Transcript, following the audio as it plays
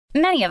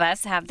Many of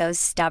us have those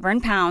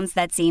stubborn pounds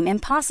that seem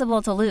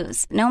impossible to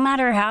lose, no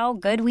matter how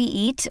good we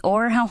eat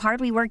or how hard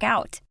we work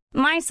out.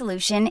 My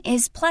solution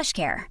is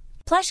PlushCare.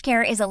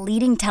 PlushCare is a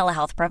leading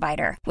telehealth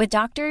provider with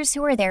doctors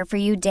who are there for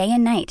you day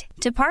and night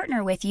to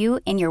partner with you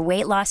in your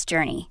weight loss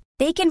journey.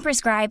 They can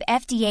prescribe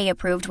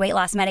FDA-approved weight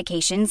loss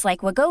medications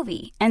like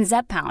Wegovy and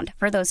Zepbound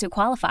for those who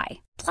qualify.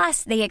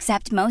 Plus, they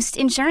accept most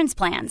insurance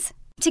plans.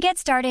 To get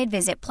started,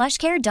 visit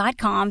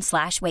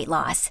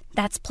plushcare.com/weightloss.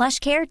 That's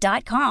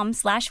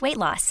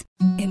plushcare.com/weightloss.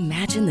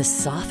 Imagine the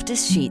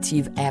softest sheets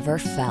you've ever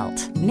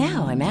felt.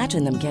 Now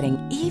imagine them getting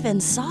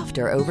even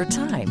softer over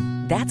time.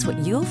 That's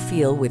what you'll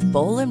feel with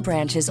Boll &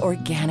 Branch's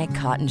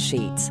organic cotton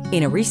sheets.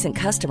 In a recent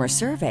customer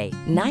survey,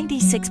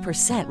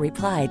 96%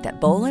 replied that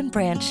Boll &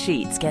 Branch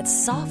sheets get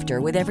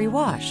softer with every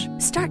wash.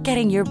 Start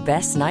getting your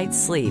best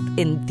night's sleep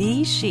in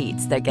these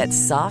sheets that get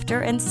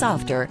softer and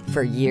softer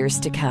for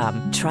years to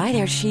come. Try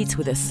their sheets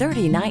with a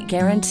 30-night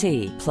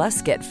guarantee.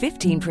 Plus, get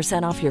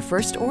 15% off your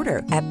first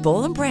order at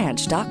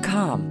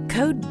bollandbranch.com.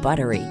 Code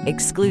BUTTERY.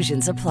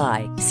 Exclusions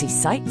apply. See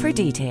site for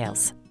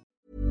details.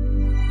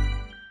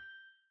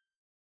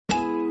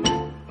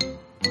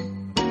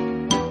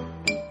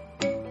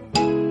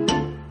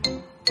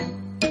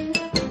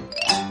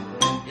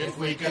 If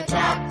we could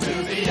talk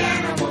to the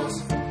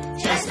animals,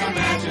 just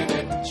imagine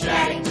it.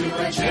 Chatting to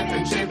a chimp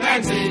and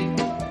chimpanzee.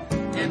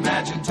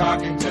 Imagine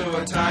talking to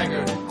a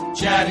tiger,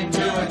 chatting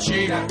to a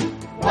cheetah.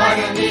 What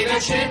a neat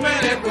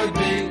achievement it would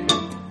be.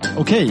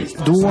 Okej,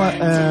 då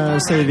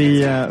säger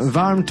vi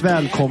varmt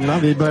välkomna.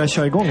 Vi börjar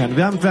köra igång här.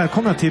 Varmt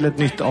välkomna till ett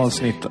nytt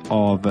avsnitt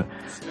av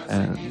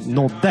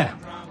Nodde.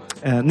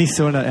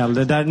 Nisse och den där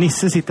äldre. Där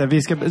Nisse sitter,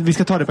 vi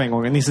ska ta det på en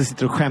gång. Nisse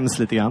sitter och skäms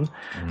lite grann.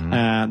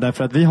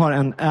 Därför att vi har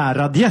en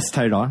ärad gäst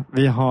här idag.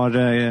 Vi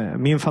har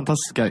min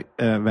fantastiska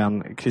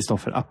vän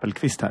Kristoffer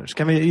Appelqvist här.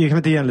 Kan vi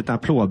inte ge en liten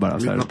applåd bara?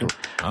 Så här?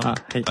 Ja,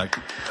 hej. Tack.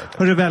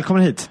 Hörru,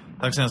 välkommen hit.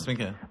 Tack så hemskt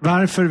mycket.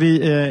 Varför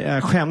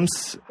vi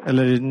skäms,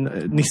 eller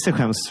Nisse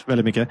skäms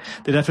väldigt mycket,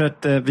 det är därför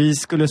att vi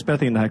skulle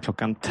spela in det här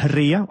klockan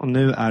 3 och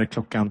nu är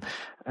klockan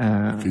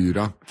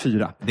 4.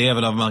 Det är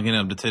väl av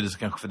marginell betydelse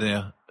kanske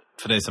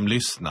för dig som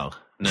lyssnar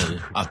nu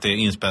att det är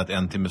inspelat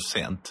 1 timme för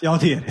sent. Ja,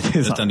 det är det.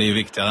 Utan det är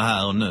viktigare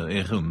här och nu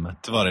i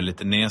rummet. Var det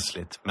lite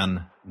nesligt,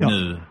 men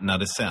nu när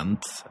det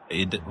sänds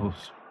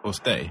hos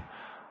dig,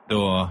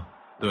 då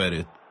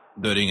är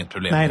det inget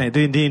problem. Nej, det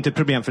är inte ett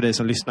problem för dig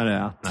som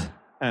lyssnare att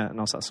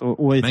någonstans.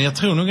 Men jag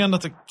tror nog ändå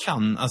att det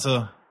kan,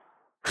 alltså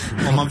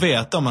om man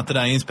vet om att det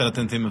där är inspelat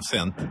 1 timme för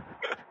sent.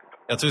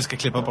 Jag tror vi ska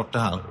klippa bort det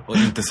här och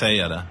inte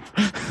säga det.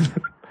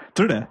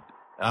 Tror du det?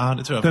 Ja,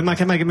 det tror jag. För man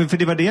kan märka, för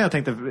det var det jag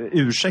tänkte,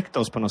 ursäkta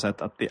oss på något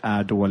sätt att det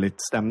är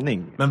dåligt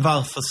stämning. Men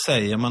varför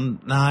säger man,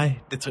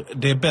 nej,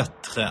 det är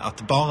bättre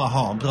att bara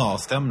ha bra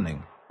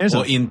stämning.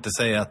 Och inte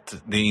säga att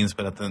det är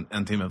inspelat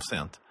 1 timme för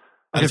sent.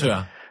 Det tror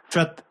jag.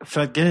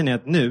 För att grejen är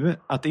att nu,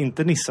 att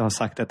inte Nisse har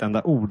sagt ett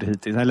enda ord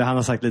hittills, eller han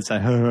har sagt lite så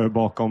här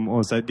bakom,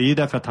 och så, det är ju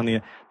därför att han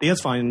är,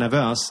 dels var han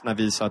nervös när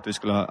vi sa att vi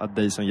skulle ha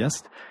dig som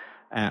gäst,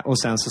 och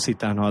sen så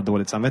sitter han och har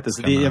dåligt samvete.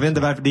 Så jag vet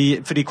inte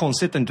varför, för det är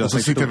konstigt att du har sagt.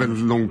 Och så sitter jag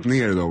väldigt långt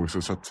ner idag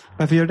också. Så att...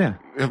 Varför gör du det?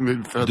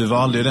 Du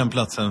valde ju den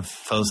platsen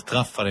för att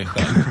straffa dig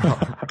själv.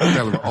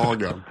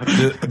 Självagen.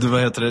 Du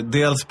vad heter det?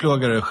 Dels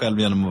plågade dig själv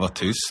genom att vara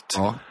tyst.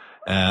 Ja.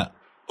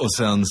 Och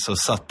sen så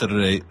satte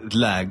du dig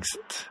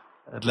lägst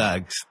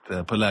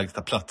på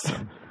lägsta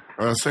platsen.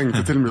 Ja, jag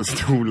sänkte till och med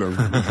stolen.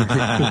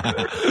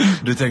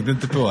 Du tänkte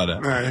inte på det?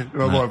 Nej, det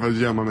var bara för att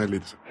gömma mig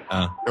lite.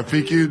 Ja. Jag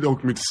fick ju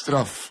dock mitt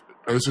straff.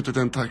 Jag har suttit i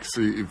en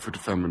taxi i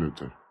 45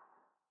 minuter.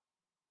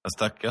 Jag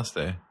stackars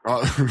dig.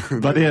 Ja.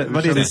 Var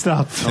det ditt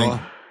straff? Ja.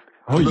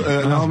 Ja,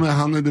 men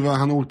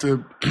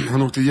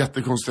han åkte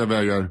jättekonstiga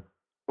vägar.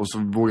 Och så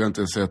vågade jag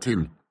inte säga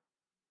till.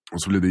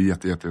 Och så blev det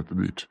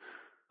jättedyrt.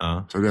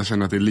 Ja. Så jag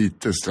känner att det är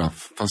lite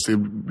straff. Fast det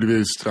blev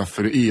ju straff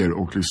för er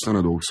och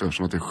lyssnarna då också,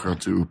 eftersom att det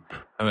sköt ju upp.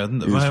 Jag vet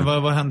inte,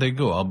 vad hände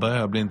igår? Började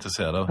jag bli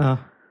intresserad av? Ja.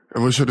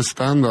 Jag var och körde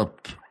stand-up.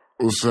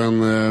 Och sen...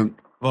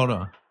 Var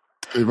då?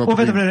 Och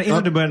vänta,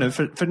 innan du börjar nu.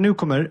 För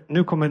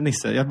nu kommer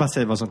Nisse, jag bara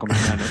säger vad som kommer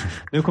här nu.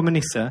 Nu kommer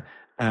Nisse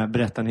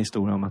berätta en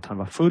historia om att han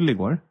var full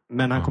igår.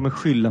 Men han kommer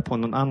skylla på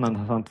någon annan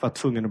att han var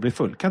tvungen att bli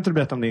full. Kan inte du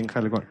berätta om din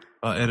kväll igår?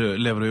 Ja,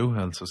 lever du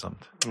ohälsosamt?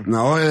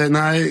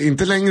 Nej,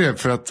 inte längre.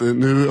 För att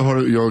nu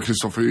har jag och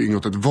Kristoffer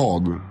ingått ett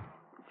vad.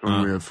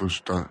 Från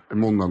första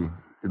måndagen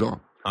idag.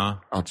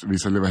 Att vi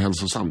ska leva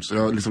hälsosamt. Så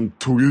jag liksom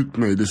tog ut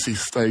mig det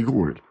sista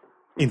igår.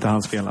 Inte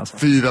hans fel alltså?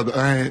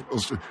 Nej.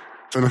 Och så,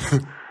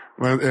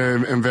 var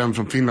en vän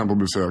från Finland på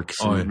besök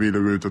som ville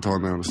gå ut och ta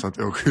en öl, så att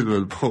jag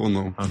skyllde på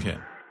honom. Okej.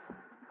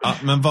 Ja,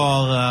 men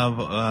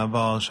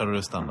var körde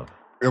du stand-up?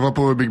 Jag var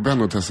på Big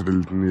Ben och testade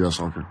lite nya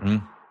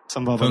saker.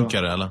 Som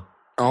funkar det eller?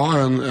 Ja,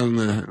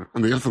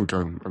 en del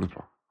funkar väldigt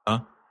bra.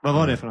 Ja. Vad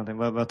var det för någonting?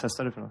 Vad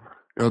testade du för något?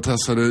 Jag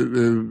testade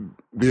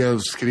det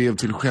jag skrev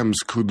till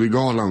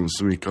Skämskuddegalan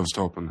som gick av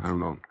stapeln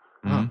häromdagen.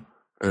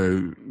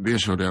 Det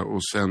körde jag,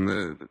 och sen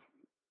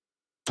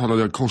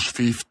talade jag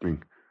korsförgiftning.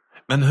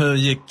 Men hur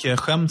gick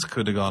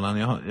Skämskuddegalan?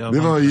 Det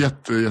var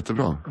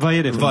jättebra. Vad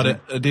är det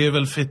för det är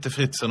väl Fritte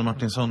Fritzson och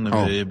Martin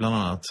Sonneby bland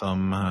annat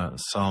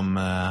som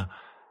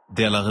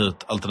delar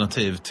ut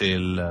alternativ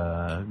till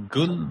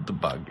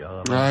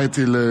Guldbaggar? Nej,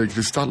 till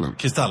Kristallen.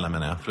 Kristallen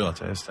menar jag,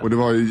 förlåt. Just det. Och det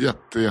var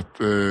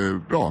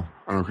jättebra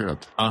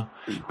arrangerat. Ja.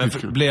 Men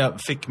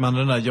fick man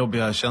den där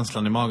jobbiga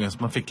känslan i magen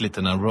som man fick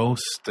lite när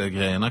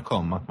roast-grejerna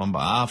kom? Att man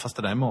bara, fast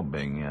det där är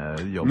mobbing.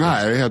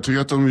 Nej, jag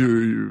tycker att de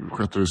ju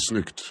skötte det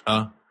snyggt.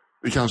 Ja.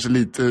 Det är kanske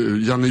lite,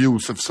 Janne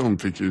Josefsson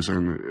fick ju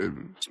en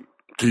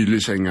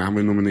tydlig känga. Han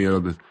var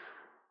nominerad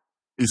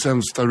i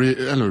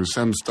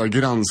sämsta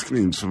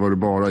granskning, så var det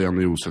bara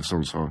Janne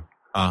Josefsson som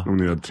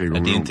nominerad 3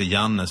 gånger. Det är inte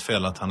Jannes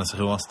fel att Hannes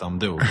Råstam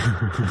dog.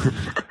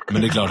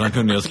 Men det är klart, han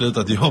kunde ju ha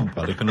slutat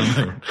jobba. Det kunde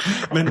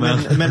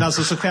han men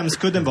alltså så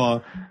Skämskudden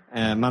var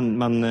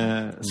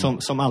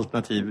som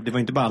alternativ. Det var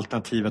inte bara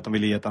alternativ att de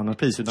ville ge ett annat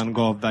pris, utan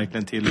gav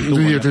verkligen till...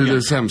 Det ger till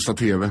det sämsta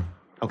tv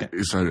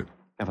i Sverige.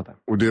 Jag fattar.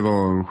 Och det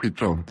var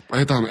skitbra. Vad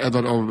heter han?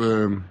 Edvard av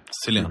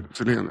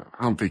Silén.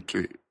 Han fick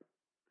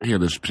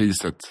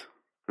hederspriset.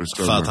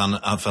 För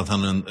att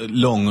han är en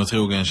lång och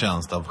trogen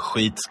tjänst av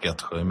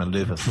skitsketcher i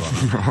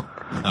Melodifestivalen.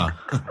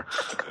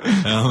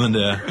 Ja, men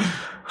det...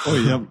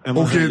 Oj,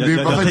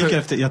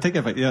 jag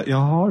tänker faktiskt, jag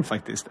har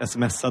faktiskt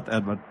smsat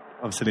Edvard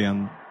av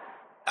Silén.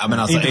 Ja, men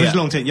alltså, inte för så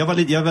lång tid.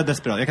 Jag var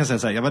desperat. Jag kan säga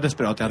så här, jag var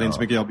desperat. Jag hade inte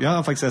så mycket jobb. Jag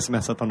har faktiskt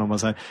smsat honom och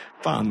sagt,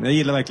 fan, jag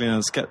gillar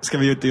verkligen, ska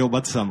vi ut och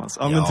jobba tillsammans?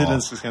 Ja, men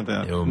tydligen så ska jag inte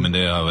göra. Jo, men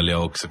det har väl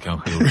jag också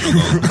kanske gjort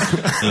någon gång.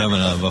 Jag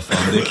menar, vad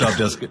fan, det är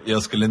klart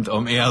jag skulle inte,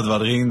 om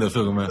Edvard ringde och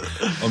frågade mig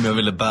om jag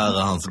ville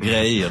bära hans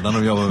grejer när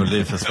de jobbar med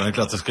Melodifestivalen, det är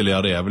klart jag skulle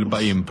göra det. Jag vill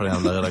bara in på den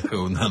jävla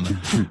redaktionen.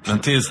 Men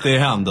tills det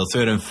händer så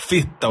är det en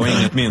fitta och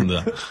inget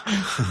mindre.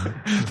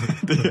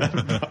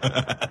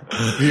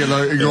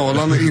 Hela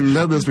galan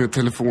inleddes med ett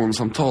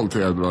telefonsamtal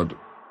till Edvard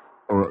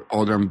och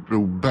Adrian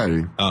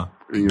Broberg. Ja,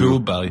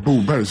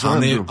 Boberg.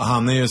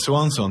 Han är ju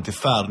sonson till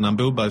Ferdinand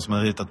Boberg som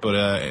har ritat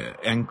både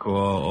NK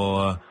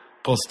och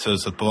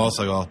Posthuset på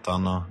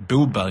Vasagatan och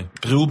Broberg.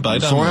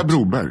 Sa jag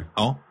Broberg?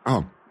 Ja.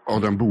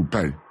 Adrian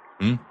Boberg.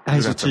 Det här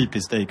är så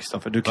typiskt dig,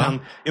 Kristoffer. Du kan,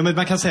 men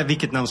man kan säga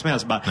vilket namn som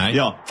helst bara, nej.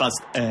 Ja,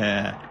 fast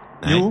nej.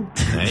 Jo.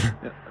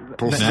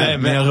 Nej,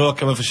 men jag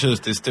råkar vara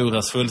förtjust i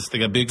stora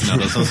svulstiga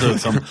byggnader som ser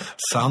ut som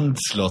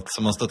sandslott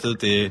som har stått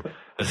ute i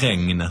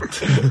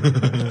regnet.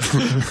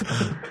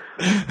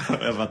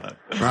 Jag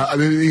fattar.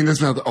 Det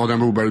inleds med att Adrian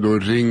Boberg då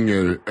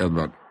ringer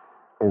Edvard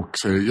och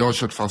säger, jag har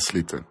kört fast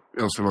lite.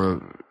 Jag ska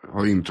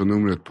ha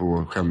intronumret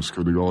på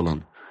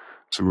Skämskuddegalan.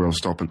 Så går jag av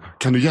stapeln.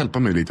 Kan du hjälpa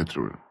mig lite,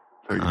 tror du?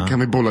 Kan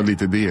vi bolla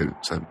lite idéer?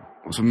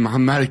 Och så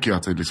han märker ju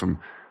att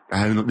det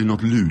här är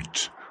något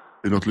lurt.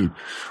 Det är något lurt.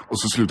 Och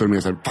så slutar det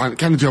med så här, fan,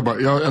 kan inte jag bara...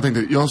 Jag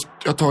tänkte,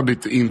 jag tar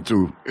ditt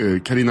intro,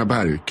 Carina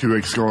Berg,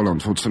 QX-galan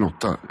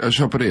 2008. Jag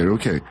kör på det,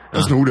 okej.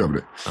 Jag snor det av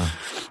det.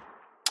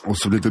 Och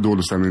så lite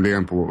dålig stämning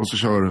igen på. Och så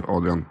kör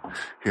Adrian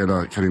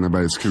hela Carina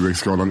Bergs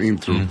QX-galan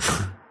intro.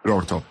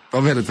 Rakt av. Det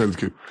var väldigt, väldigt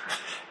kul.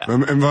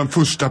 Men det var en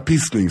första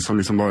pissning som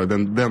liksom bara,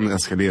 den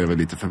eskalerar väl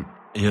lite för...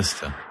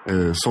 Just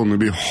det.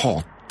 Sonneby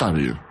hatar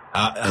ju.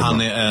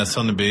 Ja,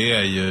 Sonneby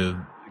är ju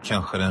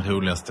kanske den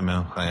roligaste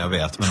människan jag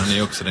vet, men han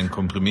är också den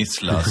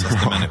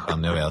kompromisslösaste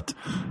människan jag vet.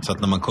 Så att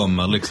när man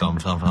kommer liksom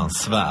framför hans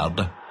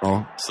svärd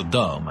så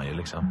dör man ju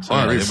liksom.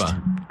 Så visst.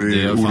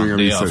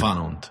 Det gör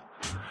fan ont.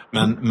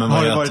 Men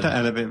har du varit där,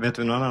 eller vet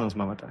du någon annan som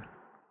har varit där?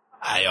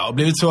 Nej, jag har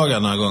blivit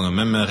sågad några gånger,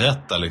 men med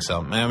rätta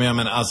liksom. Men jag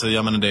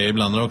menar det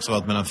ibland har också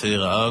varit mellan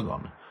 4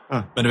 ögon.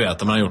 Men du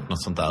vet, om man har gjort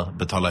något sånt där,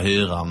 betala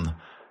hyran,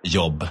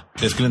 jobb.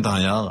 Det skulle inte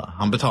han göra.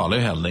 Han betalar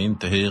ju heller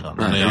inte hyran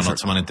när han gör något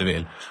som han inte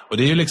vill. Och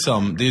det är ju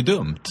liksom, det är ju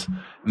dumt.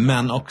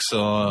 Men också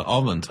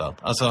avundsvärt.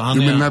 Alltså,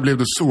 men när blev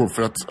det så?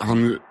 För att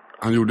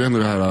han gjorde ändå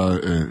det här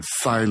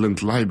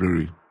Silent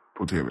Library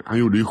på tv. Han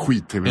gjorde ju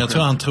skit-tv. Jag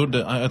tror att han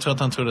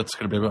trodde att det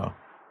skulle bli bra.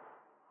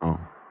 Ja.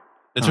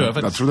 Det tror jag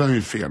faktiskt. Jag trodde han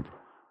ju fel.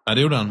 Ja,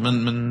 det gjorde han.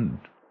 Men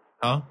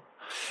ja.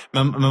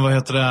 Men vad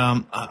heter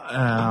det?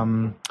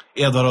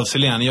 Edvard af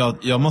Sillén.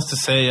 Jag måste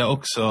säga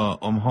också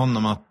om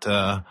honom att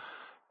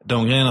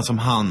de grejerna som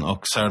han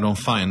och Sarah Dawn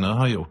Finer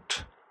har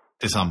gjort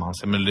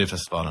tillsammans i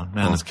Melodifestivalen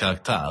med hennes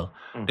karaktär,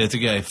 det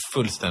tycker jag är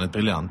fullständigt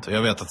briljant. Och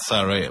jag vet att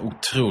Sarah är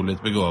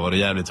otroligt begåvad och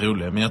jävligt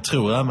rolig, men jag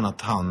tror även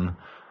att han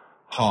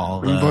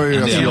har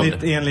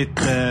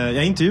enligt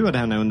jag intervjuade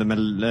henne under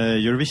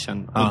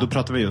Eurovision och då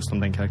pratade vi just om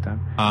den karaktären.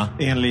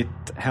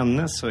 Enligt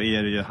henne så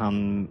är det ju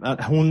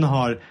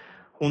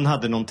hon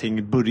hade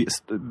någonting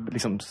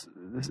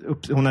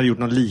hon hade gjort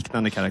någon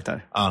liknande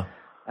karaktär.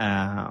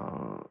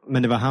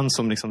 Men det var han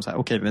som liksom sa,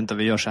 okej, vänta,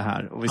 vi gör så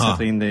här och vi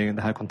sätter in det i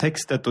det här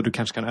kontextet och du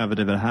kanske kan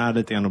överdriva det här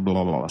lite grann och bla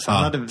bla bla. Så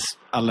han hade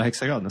alla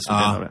högsta grad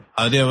nästan del av det.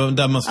 Ja, det var,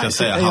 där måste jag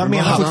säga. Jag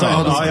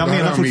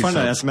menar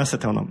fortfarande sms:et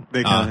till honom.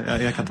 Det kan,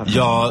 jag kan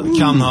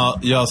ta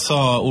jag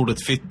sa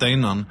ordet fitta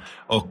innan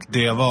och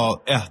det var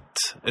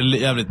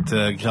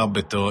jävligt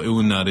grabbigt och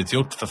onödigt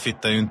gjort, för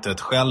fitta är ju inte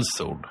ett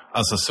skällsord.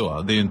 Alltså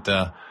så, det är ju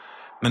inte...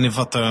 Men ni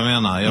fattar vad jag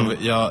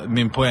menar.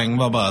 Min poäng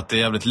var bara att det är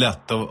jävligt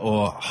lätt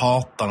att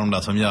hata de där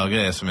som gör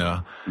grejer som jag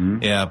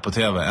är på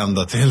tv.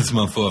 Ända tills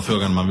man får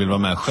frågan om man vill vara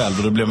med själv.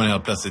 Och då blir man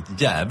helt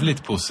plötsligt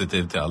jävligt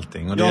positiv till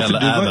allting. Och det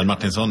gäller även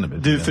Martin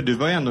Sonneby. För du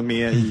var ju ändå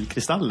med i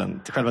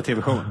Kristallen, till själva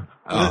tv-showen.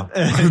 Ja.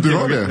 Du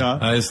var det?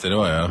 Ja, just det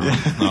var jag.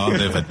 Ja,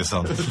 det är faktiskt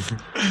sant.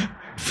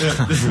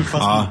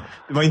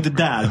 Du var inte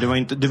där,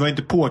 du var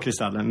inte på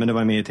Kristallen, men du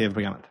var med i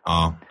tv-programmet.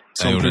 Ja.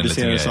 Som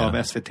producerades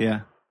av SVT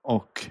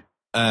och...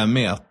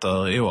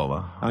 Meter i år,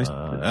 va?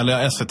 Ja,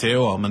 eller SVT i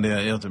år, men det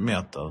är inte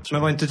Meter.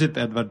 Men var inte typ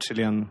Edvard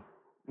Sillén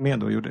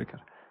med och gjorde det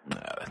kanske? Nej,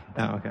 jag vet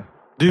inte.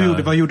 Ja,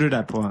 okay. Vad gjorde du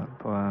där på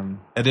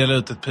Jag delade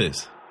ut ett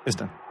pris. Just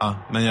det. Ja,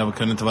 men jag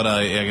kunde inte vara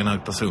där i egen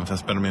hög person för jag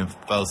spelade min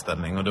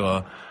föreställning. Och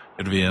då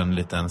gjorde vi en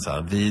liten så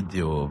här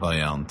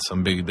videovariant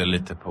som byggde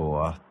lite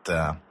på att...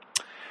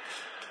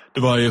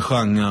 det var ju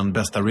genren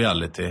bästa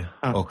reality.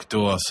 Och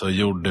då så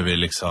gjorde vi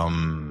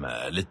liksom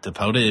lite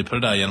parodi på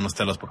det där genom att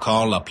ställa oss på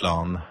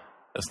Karlaplan.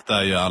 Just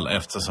där ju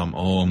eftersom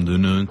om du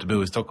nu inte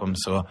bor i Stockholm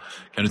så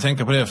kan du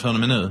tänka på det från och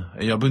med nu.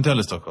 Jag bor inte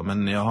heller i Stockholm,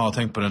 men jag har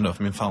tänkt på det ändå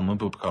för min farmor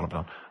bor på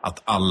Karlaplan.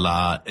 Att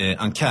alla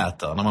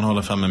enkäter, när man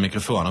håller fram en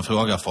mikrofon och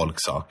frågar folk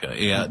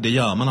saker, det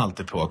gör man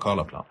alltid på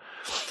Karlaplan.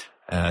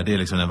 Det är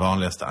liksom den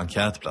vanligaste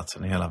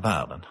enkätplatsen i hela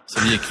världen.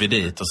 Så gick vi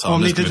dit och sa...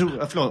 Om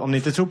ni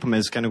inte tror på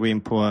mig så kan du gå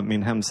in på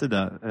min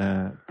hemsida,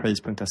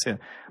 praise.se,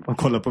 och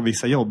kolla på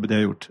vissa jobb det jag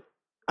har gjort.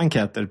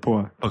 Enkäter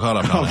på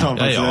Karlaplan.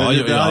 Jag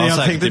har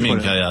säkert i min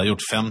karriär gjort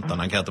 15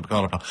 enkäter på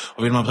Karlaplan.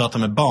 Och vill man prata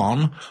med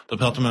barn, då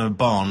pratar man med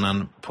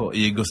barnen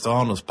i Gustav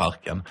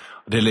Adolfsparken.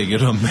 Och det ligger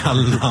då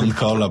mellan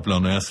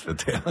Karlaplan och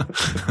SVT.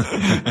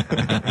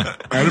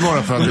 Är det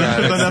bara för att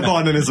de där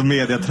barnen är så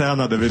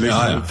mediatränade vid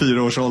liksom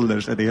 4 års ålder,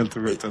 så är det helt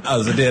roligt.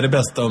 Alltså det är det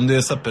bästa om du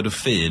är så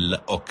pedofil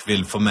och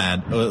vill få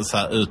med så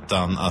här,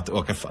 utan att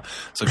åka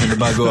så kan du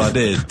bara gå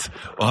dit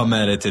och ha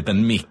med dig typ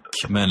en mick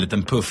med en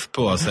liten puff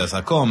på och säga så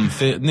här, kom,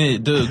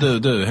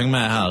 du, häng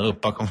med här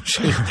upp bakom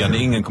kyrkan,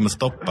 ingen kommer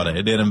stoppa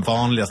dig. Det är den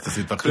vanligaste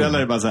situationen.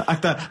 Föräldrar är bara så här,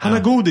 akta, han har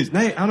godis.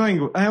 Nej, han har ingen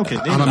godis. Nej, okej.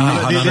 Han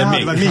har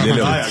mick.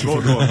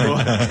 Gå.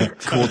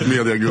 Kåt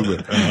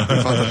mediagubbe.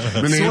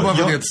 Men det är bara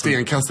för det ett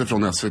stenkast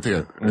från SVT.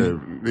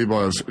 Det är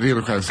bara ren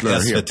och skär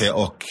slöhet. SVT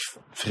och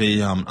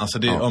Frihamn. Alltså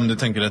om du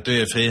tänker att du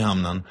är i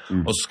Frihamnen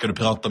och så ska du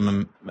prata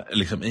med,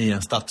 liksom i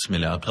en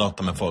stadsmiljö,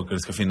 prata med folk och det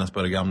ska finnas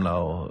både gamla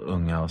och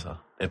unga och så.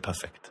 Det är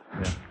perfekt.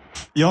 Ja.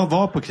 Jag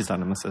var på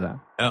Kristallen, måste jag säga.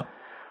 Ja.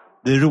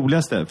 Det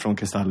roligaste från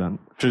Kristallen,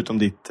 förutom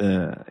ditt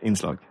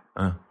inslag,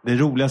 det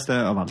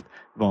roligaste av allt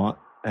var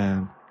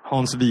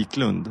Hans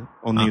Wiklund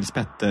och Nils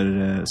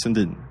Petter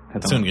Sundin.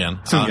 Sundgren.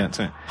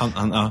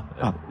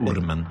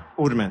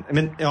 Ormen.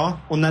 Men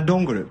och när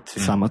de går ut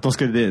tillsammans, de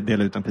skulle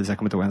dela ut en pris, jag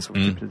kommer inte ihåg ens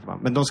vilket pris det var.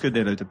 Men de skulle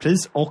dela ut ett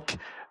pris och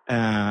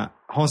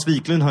Hans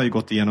Wiklund har ju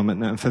gått igenom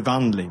en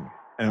förvandling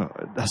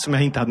som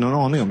jag inte hade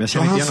någon aning om.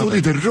 Han såg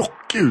lite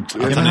rock ut.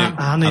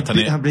 Han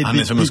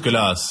är så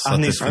muskulös.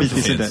 Han är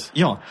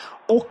ja.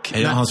 Och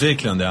Hans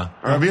Wiklund,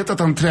 Jag vet att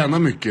han tränar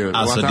mycket.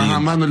 Alltså, och att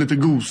han var lite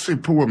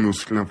gosig på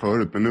musklerna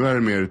förut. Men nu är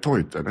det mer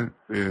tojt, eller?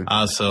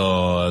 Alltså,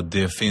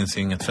 det finns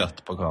inget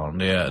fett på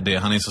karln.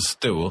 Han är så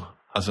stor.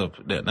 Alltså,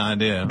 det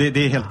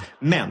är helt...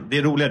 Men, det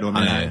är roliga då.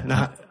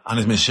 Han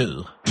är som en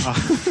tjur.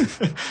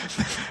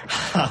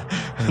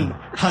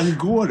 Han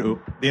går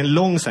upp. Det är en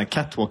lång sån här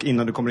catwalk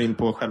innan du kommer in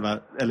på själva...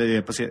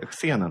 Eller på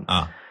scenen.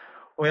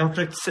 Och jag har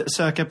försökt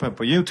söka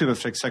på YouTube, jag har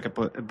försökt söka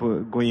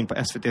gå in på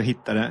SVT och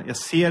hitta det. Jag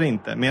ser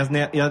inte,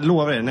 men jag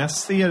lovar er,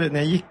 när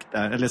jag gick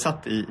där, eller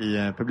satt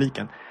i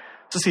publiken,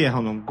 så ser jag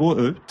honom gå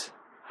ut.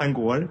 Han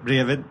går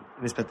bredvid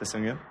Nils Petter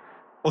Sundgren.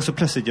 Och så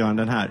plötsligt gör han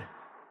den här.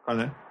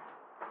 Kolla.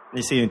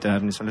 Ni ser ju inte det här,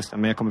 ni som lyssnar,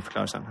 men jag kommer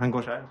förklara sen. Han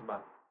går så här, så bara...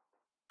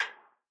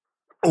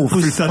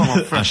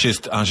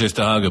 Han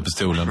kysste höger på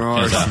stolen.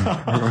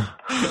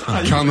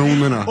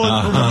 Kanonerna. Och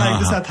man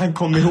märkte så att han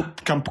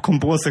kom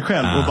på sig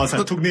själv och bara så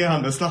här, tog ner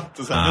handen snabbt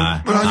och så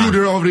här. Men han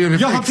gjorde det av ren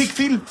reflex. Ja, han fick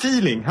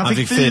feeling. Han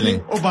fick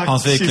feeling och bara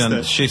Hans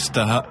Wiklund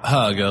kysste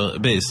höger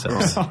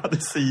biceps. Ja, det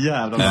är så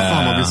jävla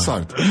fan vad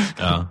bisarrt.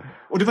 Ja.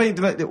 Och det var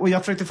inte, och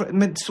jag försökte,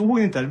 men såg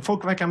ju inte,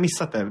 folk verkar ha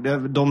missat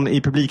det. De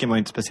i publiken var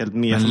inte speciellt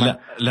med.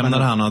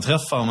 Lämnade han några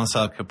träffar om man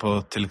söker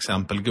på till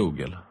exempel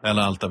Google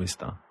eller Alta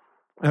Vista?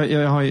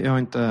 Jag har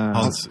inte...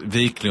 Hans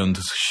Wiklund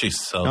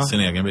kysser sin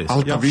egen bis.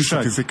 Alta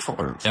Vista finns det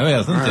kvar. Jag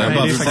vet inte, jag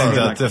bara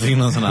försökte att jag fick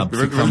någon sån här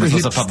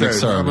public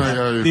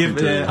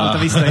service. Alta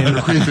Vista är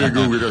en... Skiter i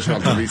Google, jag kör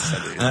Alta Vista.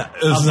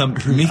 Sån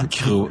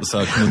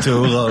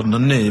mikrosökmotorer. När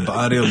ni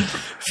bara, det är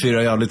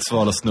 4 jävligt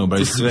svala snubbar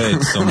i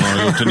Schweiz som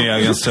har gjort en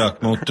egen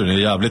sökmotor. Det är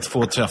jävligt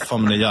få träffar,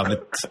 men det är jävligt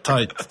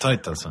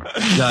tight alltså.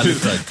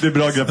 Jävligt tight. Det är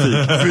bra grafik.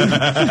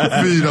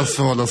 4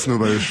 svala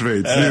snubbar i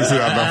Schweiz. Det är så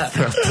jävla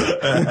fett.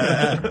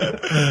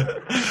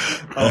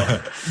 Ja.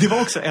 Det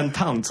var också en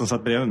tant som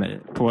satt bredvid mig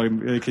på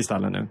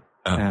Kristallen nu.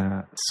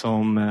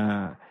 Som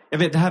jag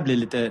vet, det här blir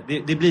lite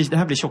det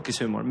här blir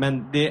tjockishumor, men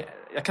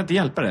jag kan inte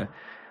hjälpa det.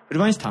 Det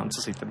var en tant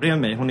som sitter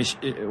bredvid mig.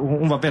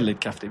 Hon var väldigt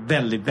kraftig.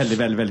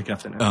 Väldigt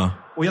kraftig nu. Ja.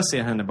 Och jag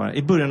ser henne bara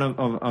i början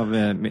av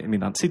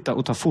middagen sitta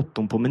och ta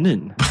foton på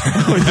menyn.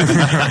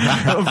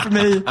 Och för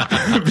mig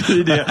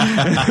blir det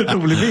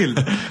en rolig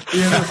bild.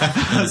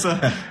 Alltså,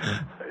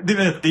 du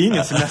vet, det är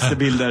inga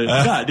semesterbilder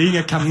där. Det är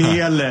inga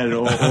kameler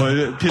och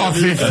pyramider.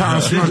 Fy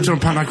fan, smört som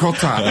panna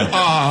cotta.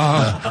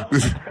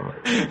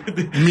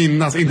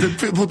 Minnas,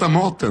 inte fota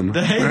maten.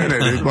 Nej, det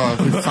är bara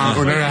fy fan.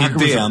 Och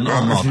idén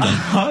om maten.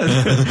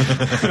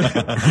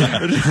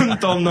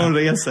 Runt om någon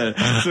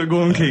reser så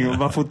går omkring och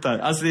bara fotar.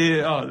 Alltså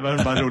det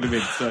var bara en rolig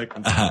bild.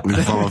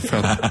 Det fan var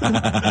fett.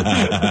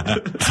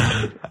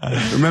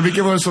 Men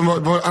vilka var det som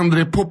var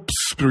André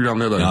Pops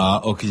programledare?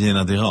 Ja, och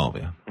Gina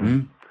Dirawi.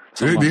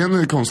 Det är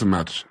en konstig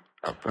match.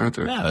 Jag vet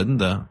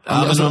inte.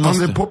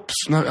 André Pops,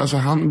 alltså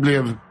han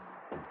blev...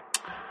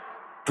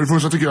 För det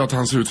första tycker jag att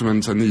han ser ut som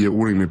en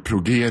 9-åring med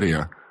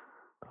progeria.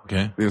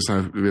 Okay. Det är så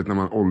här, du vet när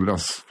man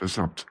åldras för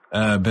snabbt.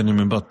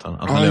 Benjamin Button,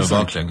 att han lever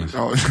baklänges.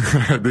 Ja,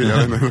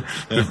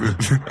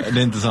 det är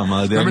inte samma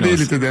diagnos. Ja, men det är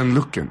lite den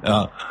looken.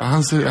 Ja.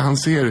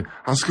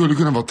 Han skulle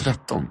kunna vara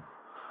 13.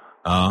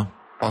 Ja.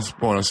 Fast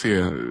bara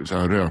se så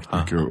här rökt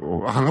mycket.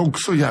 Och han har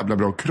också jävla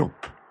bra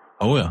kropp.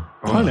 Ja.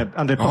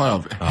 André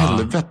Popp.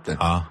 Helvete.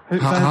 Ja.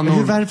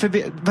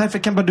 Varför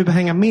kan bara du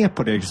hänga med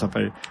på det,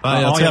 Kristoffer? Jag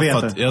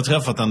har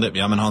träffat André.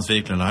 Ja, men Hans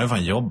Wiklund har ju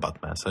fan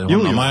jobbat med sig.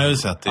 Honom har jag ju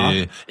sett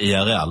i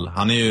IRL.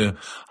 Han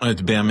har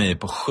ett BMI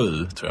på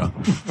 7, tror jag.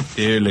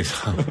 Det är ju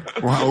liksom...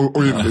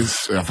 och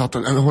jag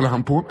fattar, håller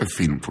han på med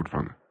film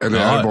fortfarande? Eller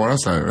är det bara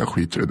så här, jag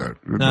skiter i det där?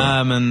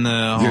 Nej, men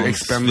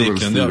Hans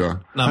Wiklund...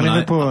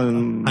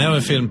 Han gör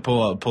en film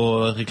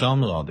på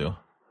reklamradio.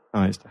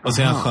 Ja, just det. Och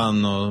sen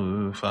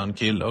skön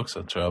kille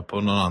också, tror jag,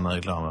 på någon annan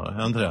reklam.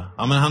 Är inte det?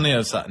 Ja, men han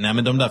är så här, nej,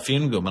 men de där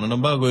filmgubbarna,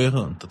 de bara går ju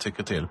runt och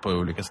tycker till på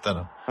olika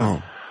ställen. Ja.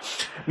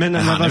 Men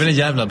han är väl en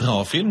jävla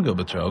bra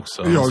filmgubbe, tror jag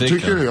också. Jag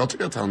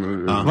tycker att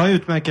han... Ja. Vad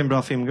utmärker en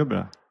bra filmgubbe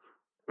då?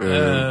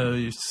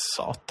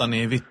 Satan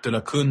är vittula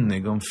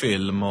kunnig om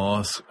film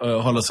och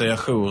håller sig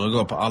ajour och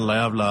går på alla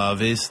jävla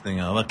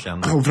visningar, verkligen.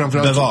 Och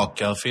framförallt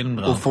bevakar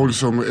filmer. Och folk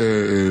som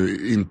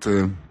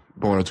inte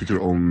bara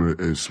tycker om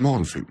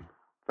smal film.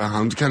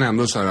 Han kan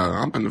ändå säga,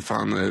 ja men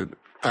fan,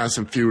 Fast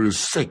and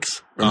Furious 6,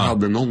 den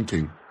hade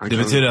någonting. Det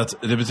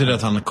betyder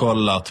att han har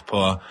kollat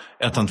på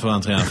 1, 2,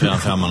 3, 4,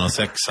 5 och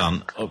 6.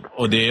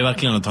 Och det är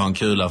verkligen att ta en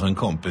kula för en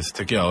kompis,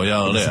 tycker jag, och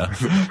göra det.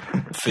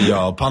 För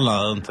jag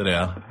pallar inte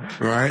det.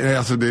 Nej,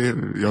 alltså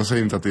jag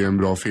säger inte att det är en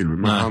bra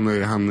film. Men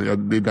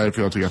det är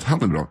därför jag tycker att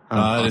han är bra.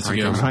 Ja, det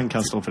tycker jag. Han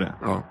kan stå för det.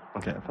 Ja.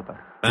 Okej, jag fattar.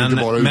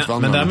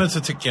 Men därmed så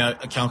tycker jag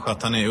kanske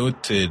att han är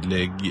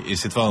otydlig i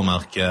sitt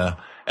varumärke.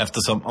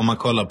 Eftersom om man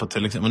kollar på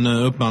till exempel,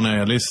 nu uppmanar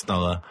jag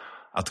lyssnare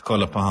att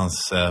kolla på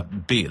hans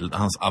bild,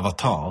 hans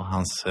avatar,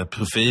 hans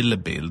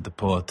profilbild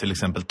på till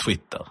exempel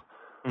Twitter.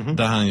 Mm-hmm.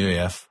 Där han ju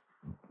är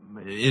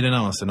i det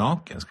närmaste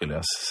naken, skulle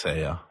jag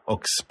säga,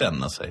 och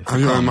spänner sig.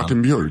 Han gör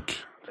Martin Björk.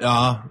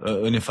 Ja,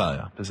 ungefär,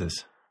 ja,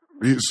 precis.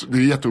 Det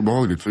är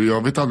jätteobehagligt, för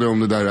jag vet aldrig om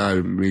det där är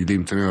med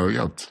glimten i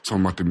ögat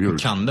som Martin Björk.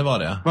 Kan det vara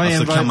det? Vad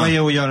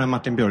är att göra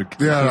Martin Björk?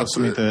 Det är att,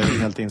 som inte är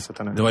helt insatt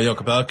ännu. Det var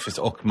Jakob Öqvist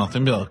och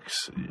Martin Björk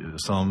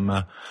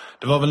som...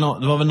 Det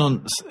var väl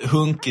någon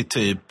hunkig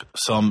typ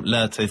som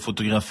lät sig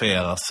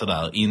fotograferas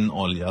sådär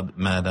inoljad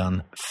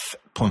med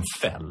på en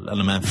fäll,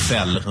 eller med en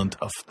fäll runt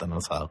höften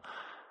och så här.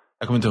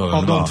 Jag kommer inte ihåg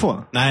av de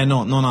två? Nej,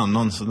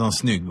 någon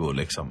snyggo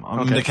liksom.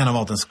 Okay. Det kan ha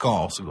varit en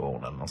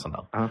Skarsgård eller något sånt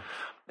där. Uh-huh.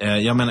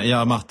 Jag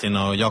menar, Martin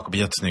och Jakob är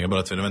jättesnygga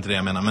båda två, det var inte det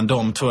jag menar. Men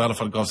de tror i alla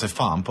fall gav sig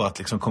fan på att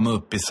liksom komma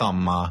upp i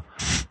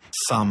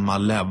samma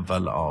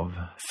level av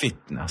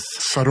fitness.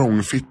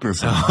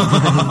 Sarong-fitness.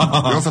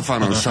 Jag sa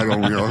fan en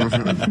sarong.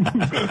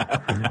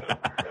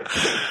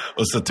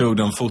 Och så tog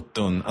de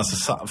foton,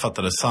 alltså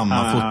fattade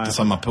samma foto,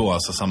 samma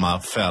påse, samma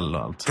fäll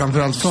och allt.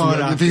 Framförallt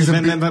det finns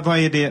men vad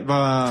är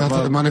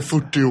det? Man är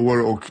 40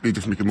 år och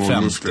lite för mycket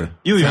magmuskler.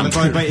 Jo, men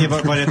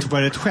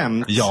var det ett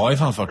skämt? Jag är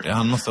fan 40,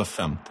 han måste vara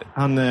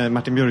 50.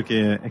 Martin Björk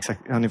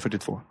han är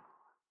 42.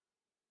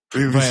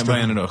 Vad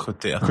är det då?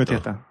 71?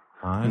 71.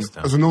 Ja, just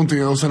det. Alltså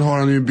någonting, och sen har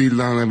han ju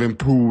bilden av en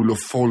pool och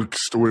folk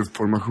står i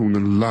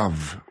formationen love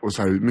och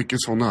så här,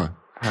 mycket sådana.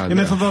 Ja,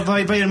 men vad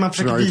är det man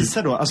försöker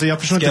visa då? Alltså, jag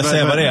förstår ska inte jag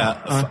säga vad det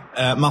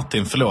är?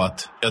 Martin,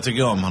 förlåt. Jag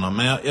tycker om honom.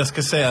 Men jag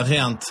ska säga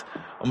rent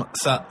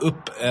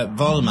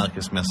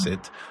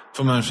varumärkesmässigt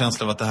får man en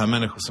känsla av att det här är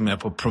människor som är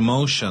på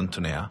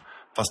promotion-turné.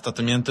 Fast att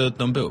de ger inte ut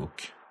någon bok.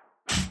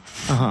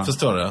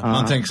 Förstår du?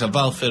 Man tänker så här,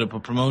 varför är du på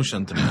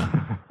promotion-turné?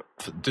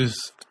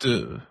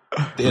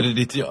 Det är det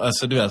ditt,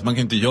 alltså du vet, man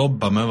kan inte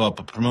jobba med att vara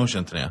på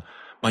promotion-turné.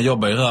 Man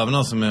jobbar i röven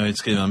av som att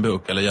skriva en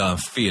bok eller göra en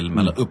film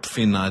eller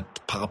uppfinna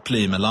ett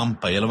paraply med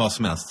lampa eller vad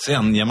som helst.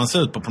 Sen ger man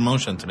sig ut på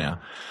promotion-turné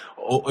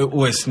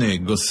och är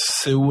snygg och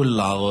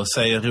solar och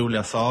säger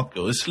roliga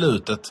saker. Och i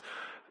slutet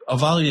av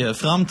varje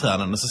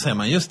framträdande så säger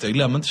man, just det, jag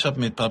glömmer inte köpa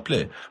mitt paraply.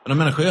 Men när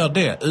människor gör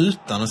det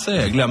utan att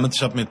säga, glömmer inte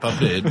köpa mitt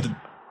paraply,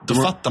 då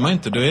fattar man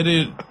inte, då är det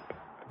ju...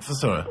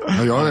 Förstår du?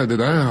 Ja, det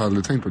där har jag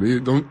aldrig tänkt på.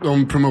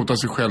 De promotar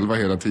sig själva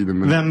hela tiden.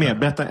 Men... Vem mer?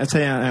 Berätta,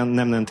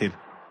 nämn en till.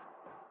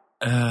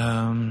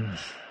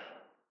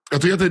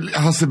 Jag tycker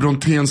att Hasse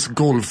Bronténs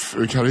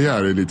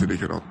golfkarriär är lite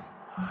likadan.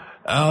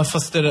 Ja,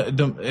 fast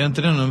är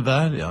inte det någon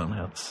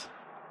välgörenhet?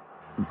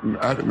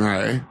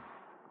 Nej.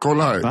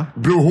 Kolla här.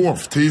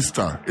 Brohof,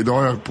 tisdag.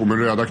 Idag är jag på med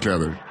röda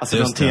kläder. Alltså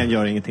Brontén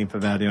gör ingenting för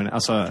välgörenhet.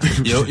 Alltså...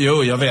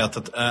 jo, jag vet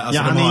att...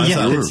 Alltså, han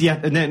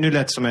är nu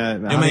lät som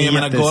jag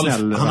menar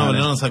golf. Han har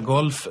väl någon sån här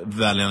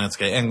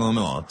golfvälgörenhetsgrej en gång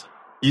om året.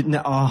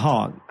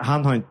 Jaha,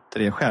 han har inte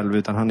det själv,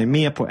 utan han är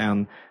med på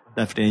en,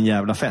 därför det är en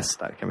jävla fest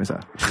där, kan vi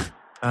säga.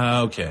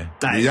 Okej.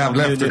 Nej,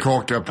 jävla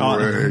efterkaka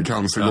på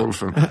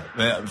cancergolfen.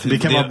 Det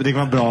kan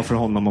vara bra för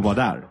honom att vara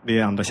där. Det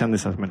är andra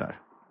kändisar som är där.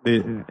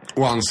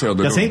 Och han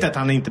jag säger inte att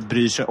han inte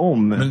bryr sig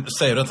om. Men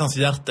säger du att hans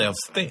hjärta är av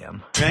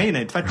sten?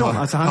 Nej, tvärtom.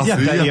 Alltså, hans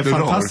hjärta är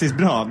fantastiskt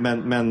bra.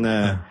 Men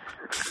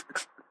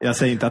jag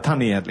säger inte att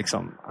han är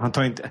liksom,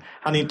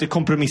 han är inte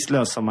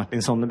kompromisslös som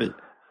Martin Sonneby.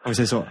 Om vi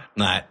säger så.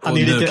 Nej, och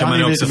nu kan man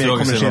ju också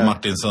fråga sig vad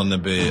Martin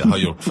Sonneby har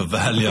gjort för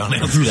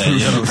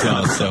välgörenhetsgrejer också.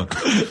 Alltså.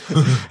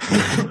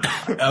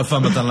 Jag har för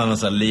mig att han har någon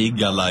sån här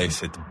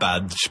legalized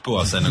badge på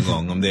sig någon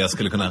gång. Om det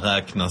skulle kunna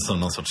räknas som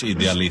någon sorts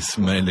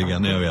idealism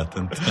möjligen, jag vet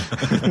inte.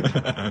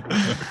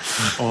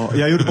 Och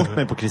jag gjorde bort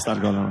mig på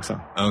Kristallgalan också.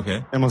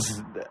 Okej.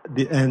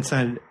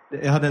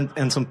 Jag hade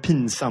en sån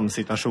pinsam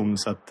situation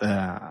så att...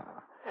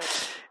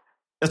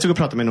 jag stod och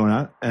pratade med några,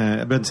 jag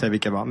behöver inte säga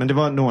vilka det var, men det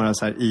var några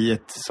så här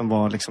som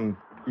var liksom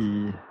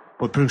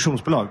på ett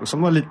produktionsbolag och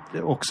som var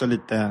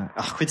lite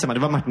skitsamma, det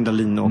var Martin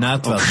Dahlin och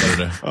nätverkade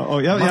du det?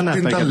 Och jag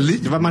nätverkade.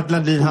 Det var Martin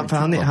Dahlin,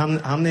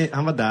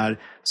 han var där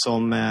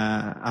som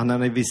han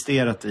hade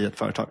investerat i ett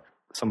företag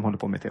som håller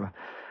på med TV.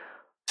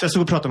 Så jag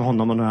stod och pratade med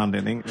honom av någon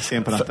anledning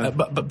sen på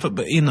natten.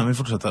 Innan vi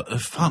fortsätter,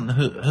 fan,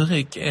 hur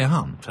rik är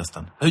han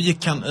förresten? Hur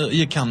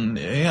gick han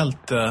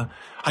helt...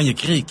 Han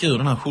gick rik ur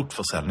den här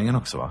skjortförsäljningen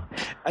också, va?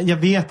 Jag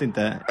vet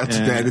inte.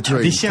 Det tror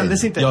jag det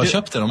kändes inte. Jag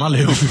köpte dem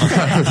allihop.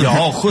 Jag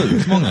har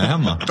sjukt många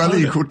hemma.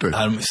 Dahlin-skjortor.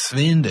 De är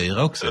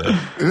svindyra också.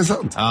 Är det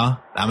sant? Ja.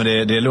 Nej, men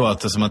det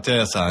låter som att jag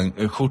är så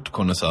här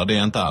skjortkonnässör. Det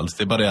är inte alls.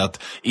 Det är bara det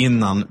att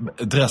innan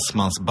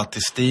Dressmans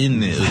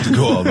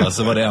Battistini-utgåva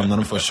så var det en av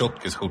de få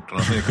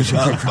tjockisskjortorna som gick att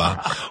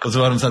köpa. Och så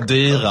var de så här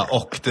dyra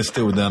och det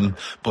stod en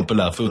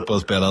populär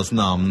fotbollsspelares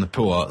namn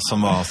på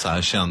som var så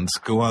här känd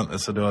skån.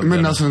 Så det var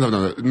men alltså,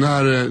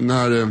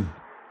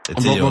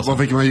 vad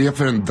fick man ge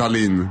för en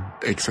Dahlin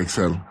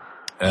XXL?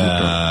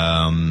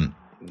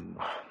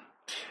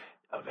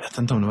 Jag vet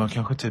inte om det var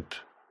kanske typ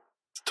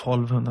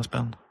 1200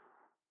 spänn.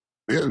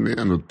 Det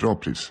är ändå ett bra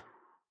pris.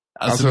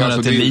 Alltså det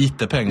är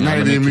lite pengar.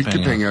 Nej, det är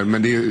mycket pengar,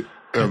 men det är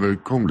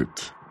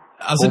överkomligt.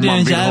 Alltså det är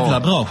en jävla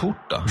bra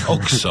skjorta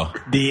också.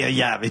 Det är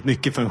jävligt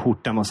mycket för en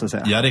skjorta, måste jag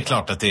säga. Ja, det är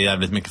klart att det är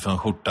jävligt mycket för en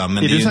skjorta. Men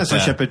är det du är sån inte... som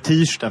köper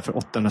t-shirtar för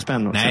 800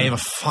 spänn också? Nej, vad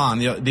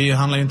fan. Det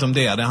handlar ju inte om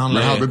det.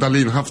 Men hade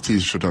Dahlin haft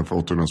t-shirtar för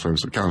 800 spänn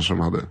så kanske de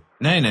hade.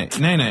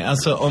 Nej.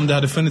 Alltså om det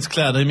hade funnits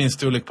kläder i min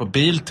storlek på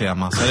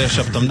Biltema så hade jag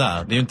köpt dem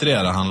där. Det är ju inte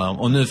det handlar om.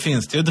 Och nu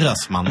finns det ju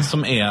Dressman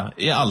som är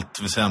i allt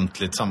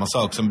väsentligt samma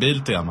sak som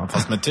Biltema,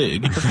 fast med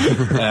tyg.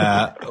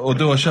 Och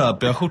då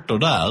köper jag skjortor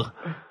där.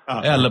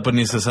 Eller på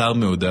Nisses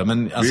Hermode.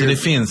 Men alltså det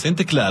finns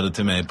inte kläder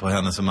till mig på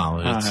Hennes och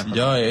Mauritz.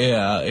 Jag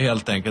är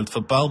helt enkelt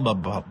för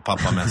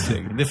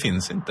barbapappamässig. Det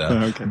finns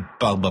inte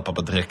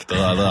barbapappadräkter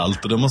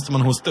överallt. Och då måste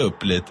man hosta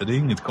upp lite. Det är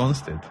inget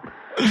konstigt.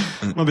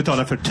 Man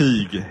betalar för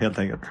tyg helt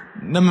enkelt.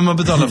 Nej, men man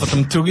betalar för att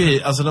de tog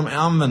i. Alltså de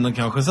använder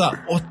kanske så här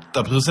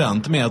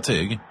 8% mer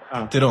tyg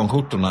till de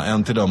skjortorna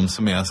än till de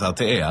som är så här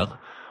till er.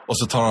 Och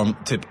så tar de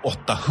typ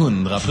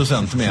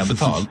 800% mer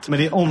betalt. Men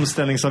det är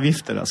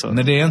omställningsavgifter alltså?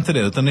 Nej, det är inte det.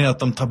 Utan det är att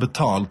de tar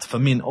betalt för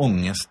min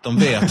ångest. De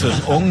vet hur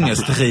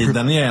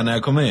ångestriden är när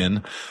jag kommer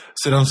in.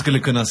 Så de skulle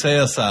kunna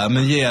säga så här: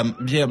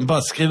 men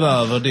bara skriva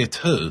över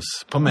ditt hus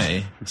på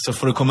mig. Så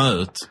får du komma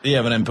ut.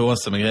 Ge mig en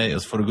påse med grejer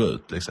så får du gå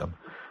ut liksom.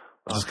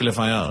 Och så skulle jag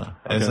fan göra det.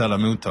 Jag är så jävla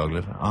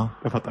mottaglig. Ja.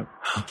 Jag fattar.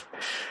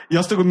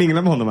 Jag stod och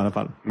minglade med honom i alla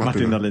fall.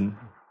 Martin Dahlin.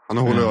 Han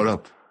har hål i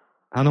örat.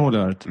 Han håller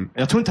örat.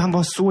 Jag tror inte han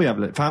var så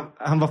jävla... För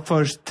han var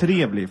för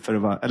trevlig för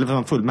att vara... Eller var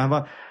han full? Men han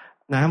var...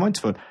 Nej, han var inte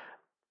så full.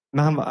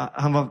 Men han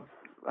var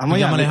hur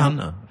gammal är han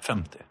nu?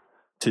 50?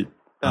 Typ.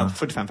 Ja,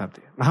 45-50.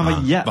 Men han var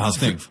jävligt... Var han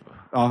snygg?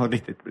 Ja,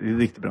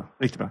 riktigt bra.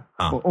 Riktigt bra.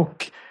 Ja.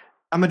 Och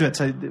ja, men du vet,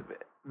 så här,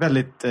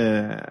 väldigt...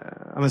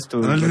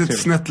 stor... Han är lite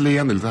snett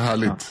leende, lite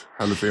härligt.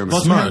 Härligt leende.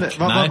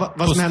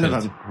 Vad som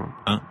hände?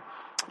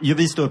 Ja,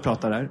 vi står och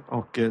pratar där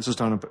och så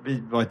står han upp.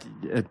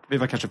 Vi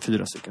var kanske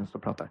 4 stycken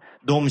som pratar.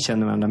 De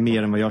känner varandra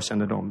mer än vad jag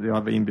känner dem.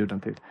 Jag var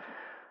inbjuden till.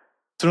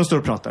 Så de står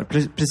och pratar.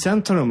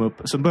 Present tar de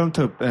upp. Så börjar de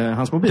ta upp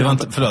hans mobil.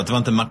 Det var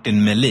inte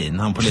Martin Melin,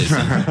 han polisen.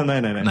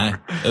 nej.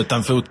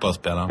 Utan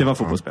fotbollsspelaren. Det var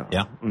fotbollsspelaren.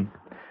 Ja. Mm.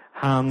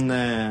 Han...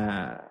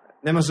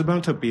 Nej, men så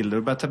började de ta upp bilder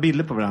och började ta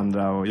bilder på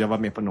varandra och jag var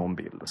med på någon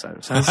bild och så här.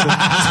 Sen så...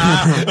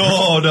 du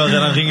har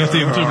redan ringat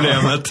in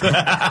problemet.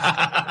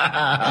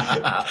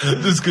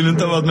 Du skulle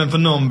inte ha varit med på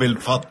någon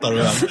bild, fattar du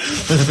väl?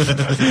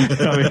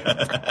 Jag vet.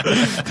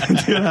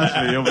 Det är det här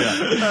som är jobbigt.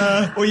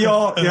 Och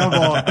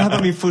det här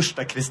var min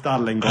första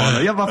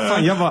Kristallengala. Jag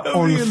var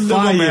on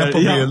fire.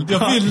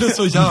 Jag ville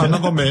så gärna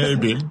vara med i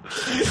bild.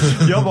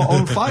 Jag var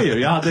on fire.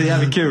 Jag hade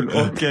jävligt kul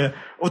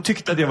Och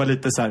tyckte att jag var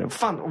lite så här,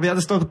 fan, och vi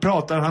hade stått och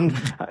pratat.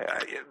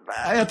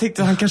 Jag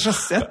tyckte att han kanske har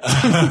sett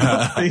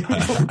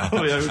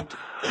vad jag gjort.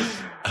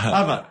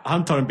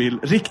 Han tar en bild,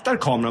 riktar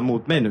kameran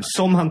mot mig nu,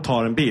 som han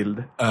tar en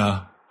bild.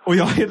 Och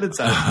jag är lite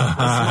så här,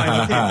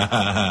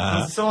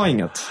 han sa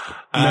inget.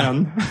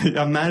 Men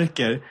jag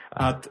märker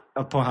att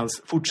på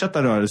hans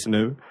fortsatta rörelse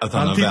nu, att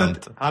han har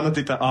vänt. Han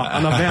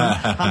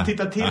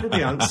tittar till lite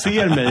grann,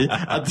 ser mig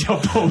att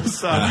jag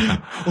posar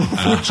och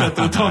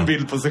fortsätter att ta en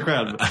bild på sig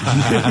själv.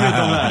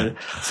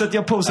 Så att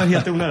jag posar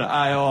helt onödigt.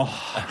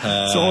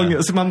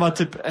 Så man bara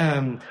typ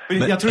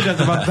jag trodde att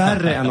det var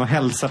värre än att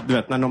hälsa, du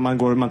vet, när man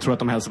går och man tror att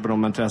de hälsar på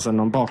dem, man träffar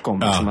någon bakom,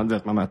 liksom, du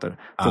vet, man möter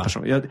två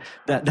personer.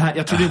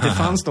 Jag trodde inte det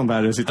fanns någon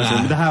värre situation,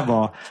 men det här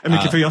var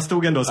mycket, för jag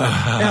stod ändå så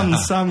här,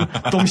 ensam,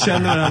 de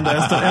känner varandra,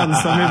 jag står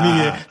ensam med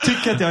mig,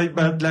 tycker att jag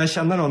börjat lära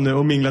känna någon nu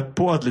och minglat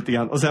på ett lite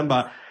grann, och sen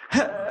bara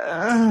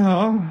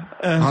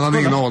han hade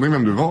ingen aning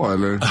vem du var,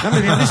 eller? Nej,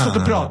 men vi hade stått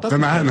och pratat.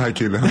 Vem är den här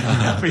killen?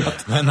 Jag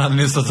vet. Men hade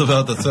ni stått och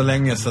pratat så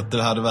länge så att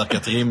det hade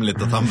verkat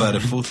rimligt att han började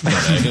fota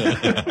dig?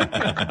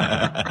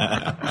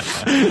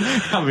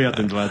 Jag vet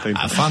inte vad jag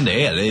tänkte. Fan,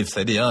 det är det i och för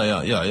sig. Det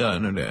gör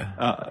nu det.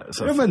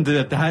 Ja, men du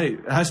vet, det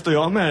här står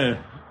jag med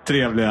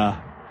trevliga.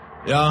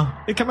 Ja.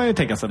 Det kan man ju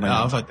tänka sig med.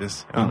 Ja,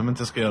 faktiskt. Jag undrar om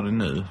inte jag ska göra det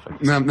nu.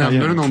 Nämnde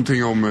du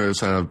någonting om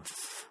så här,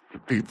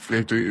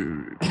 flöjt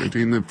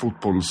in i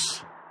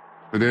fotbolls...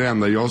 Det är det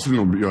enda jag skulle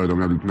nog göra,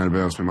 om jag blir lite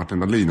nervös med Martin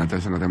Dahlin, att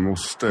jag känner att jag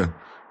måste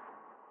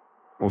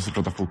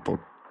prata fotboll.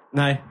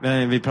 Nej,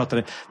 vi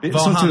pratade...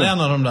 Var han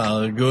en av de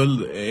där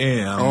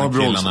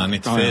guld-EM-killarna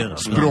 94?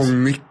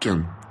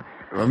 Språngnicken.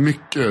 Det var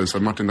mycket så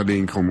att Martin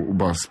Dahlin kom och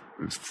bara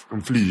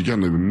kom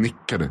flygande och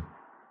nickade.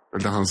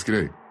 Det var hans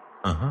grej.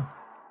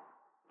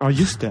 Ja,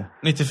 just det.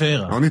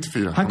 94. Ja,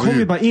 94. Han kom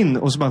ju bara in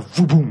och så bara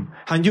boom.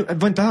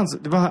 Var inte hans,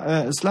 det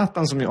var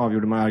Zlatan som ju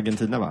avgjorde med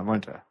Argentina, va? Var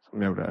inte det?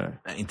 Som gjorde det?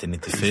 Nej, inte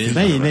 94.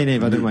 Nej,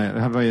 vad det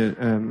var ju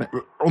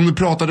om du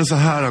pratade så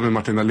här med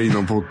Martin Dahlin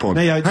om fotboll.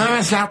 Nej,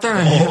 men Zlatan,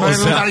 var det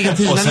mot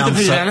Argentina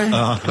 94 eller?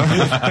 Ja.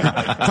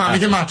 Fan,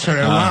 vilken match är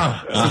det? Wow.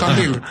 Ta en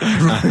bild.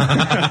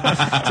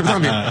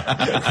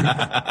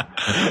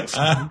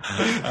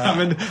 Ja,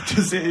 men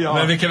du ser, ja.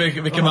 Men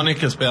vilka var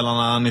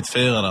nyckelspelarna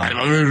 94 då? Det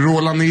var ju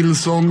Roland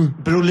Nilsson.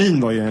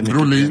 Brolin var ju en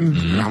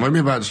han var ju med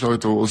i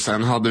världslaget och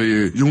sen hade vi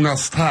ju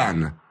Jonas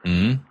Tern.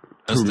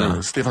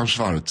 Stefan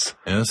Schwarz.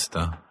 Just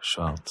det,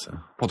 Schwarz.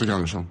 Patrik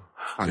Andersson.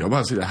 Jag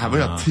bara säger, här var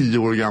jag 10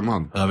 år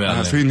gammal. Det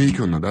här ska ju ni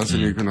kunna. Det här ska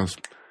ni kunna.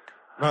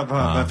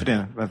 Varför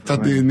det? För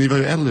att ni var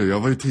ju äldre. Jag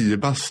var ju 10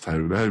 bast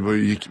här. Och det här var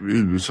ju, gick i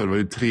USA. Det var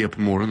ju 3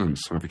 på morgonen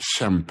som jag fick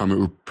kämpa mig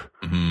upp.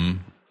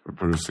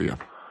 På Russia.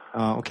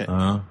 Ja, okej.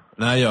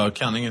 Nej, jag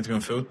kan ingenting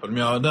om fotboll. Men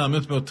jag har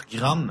däremot mot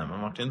granne med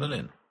Martin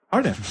Dahlin.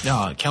 Har det?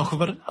 Ja, kanske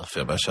var det därför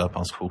jag började köpa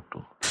hans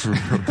skjortor.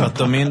 För att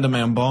de minde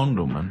mig om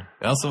barndomen.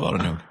 Ja, så var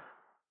det nog.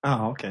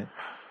 Ja, okej.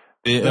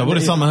 Jag bodde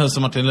i samma hus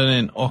som Martin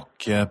Dahlin och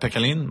Pekka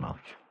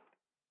Lindmark.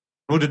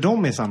 Bodde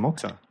de i samma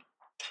också?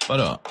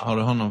 Vadå? Har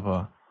du honom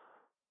på?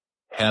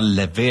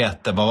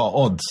 Helvete, vad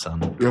var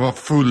oddsen? Jag var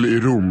full i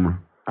Rom.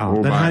 Ja,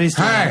 den här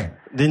historien.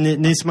 Det är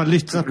ni som har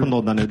lyssnat på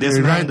Nodda nu. Det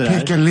som händer där.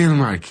 Pekka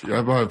Lindmark.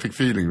 Jag bara fick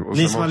feeling. Och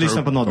ni som har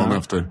lyssnat på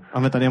Nodda. Ja,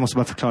 vänta, jag måste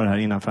bara förklara det här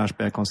innan, för annars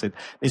blir det konstigt.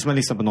 Ni som har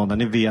lyssnat på Nodda,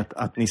 ni vet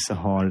att Nisse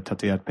har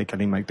tatuerat Pekka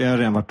Lindmark. Det har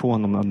redan varit på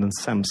honom av den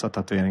sämsta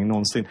tatueringen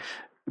någonsin.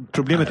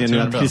 Problemet är nu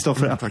att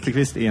Kristoffer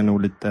Appelqvist är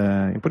nog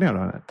lite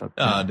imponerad.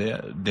 Ja, det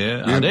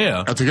är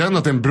jag. Jag tycker ändå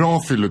att det är en bra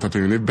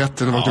fylletatuering. Det är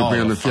bättre än att vara upp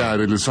med en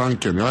fjäril i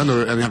svanken. Jag är ändå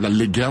en jävla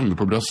legend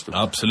på bröstet.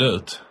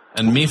 Absolut.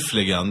 En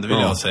mifflegend vill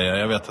jag säga.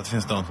 Jag vet att det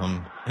finns de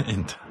som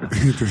inte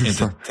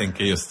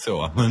tänker just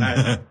så. Men...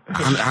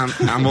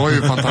 Han var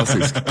ju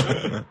fantastisk.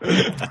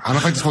 Han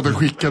har faktiskt fått en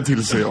skickad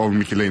till sig av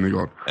Micke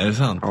Leijnegard. Är det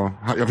sant? Ja,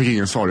 jag fick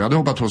ingen svar. Jag hade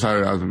hoppat på så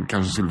här att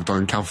kanske skulle ta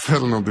en kaffe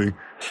eller någonting.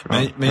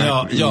 Men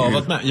jag har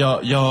varit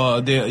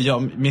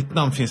med. Mitt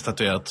namn finns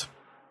tatuerat.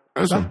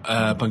 Är det så?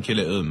 På en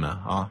kille i Umeå.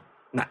 Ja.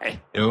 Nej.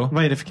 Jo.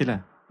 Vad är det för kille?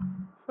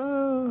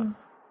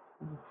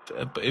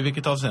 I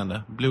vilket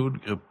avseende?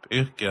 Blodgrupp,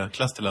 yrke,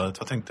 klasstillhörighet,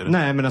 vad tänkte du?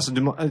 Nej, men alltså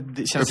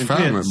det känns inte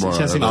det. Bara,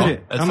 känns inte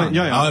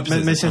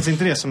det. Men känns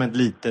inte det som ett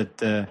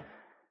litet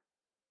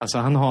alltså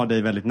han har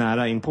dig väldigt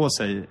nära in på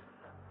sig.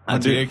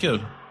 Jag tycker det är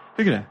kul.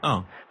 Tycker det?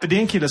 Ja. För det är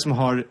en kille som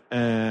har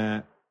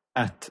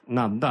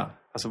 @Nadda,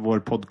 alltså vår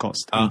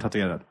podcast,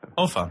 tatuerad.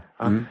 Fan.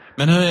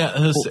 Men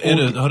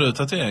har du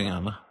tatueringar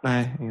eller?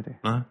 Nej, ingenting.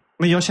 Nej.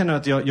 Men jag känner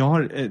att jag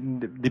har,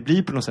 det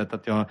blir på något sätt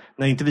att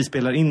när inte vi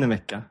spelar in en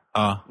vecka,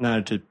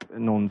 när typ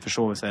någon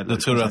försover sig. Då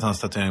tror du att hans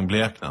tatuering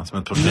bleknar som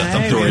ett porträtt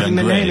av Dorian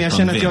Gray?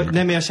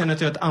 Nej, men jag känner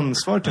att jag har ett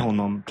ansvar till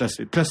honom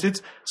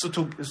plötsligt.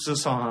 Så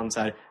sa han så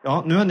här,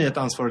 ja, nu har ni ett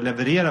ansvar att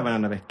leverera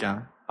varenda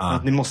vecka.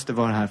 Att ni måste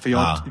vara här, för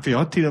jag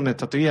har till och med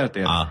tatuerat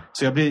det.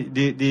 Så jag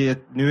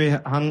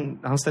blir,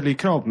 han ställer ju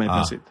krav på mig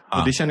plötsligt.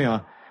 Och det känner jag.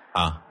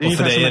 Och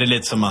för dig är det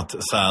lite som att,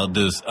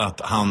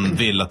 att han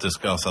vill att du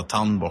ska ha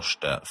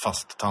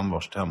fast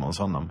tandborste hemma hos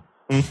honom.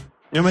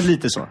 Ja, men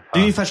lite så. Det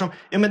är ungefär som,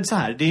 det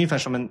är ungefär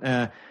som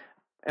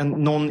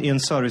någon i en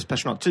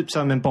servicepersonal, typ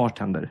som en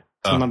bartender.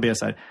 Som man ber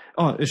så här,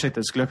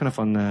 ursäkta, skulle jag kunna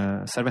få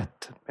en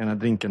servett med den här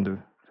drinken du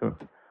får upp?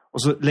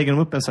 Och så lägger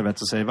de upp en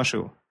servett och säger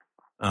varsågod.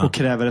 Och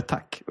kräver ett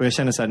tack. Och jag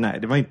känner så här, nej,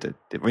 det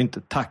var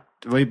inte tack.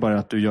 Det var ju bara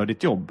att du gör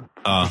ditt jobb.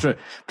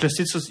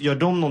 Plötsligt så gör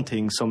de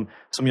någonting som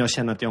jag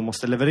känner att jag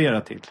måste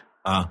leverera till.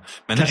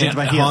 Men kanske inte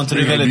var helt... Har inte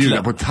du väldigt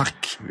bjuda på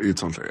tack i ett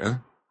sånt läge?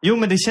 Jo,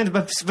 men det känns...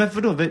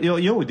 Varför då?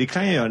 Jo, det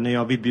kan jag göra när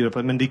jag vill bjuda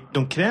på. Men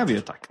de kräver ju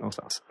tack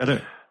någonstans,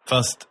 eller?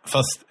 Fast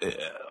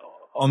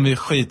om vi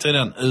skiter i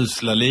den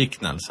usla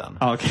liknelsen.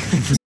 Okay.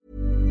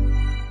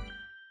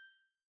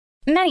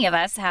 Many of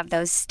us have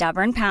those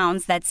stubborn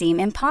pounds that seem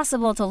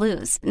impossible to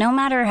lose, no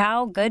matter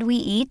how good we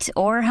eat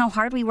or how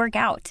hard we work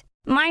out.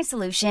 My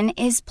solution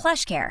is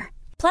PlushCare.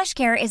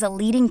 PlushCare is a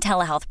leading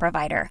telehealth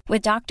provider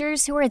with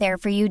doctors who are there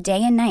for you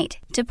day and night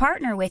to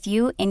partner with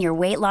you in your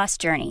weight loss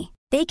journey.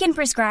 They can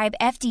prescribe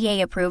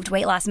FDA-approved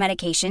weight loss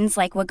medications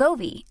like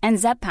Wegovy and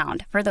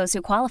Zepbound for those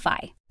who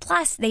qualify.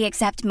 Plus, they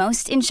accept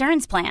most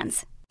insurance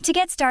plans. To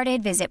get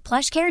started, visit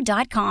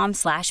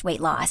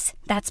plushcare.com/weightloss.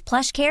 That's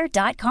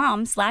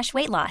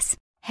plushcare.com/weightloss.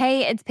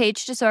 Hey, it's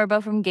Paige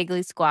DeSorbo from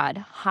Giggly Squad.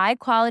 High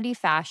quality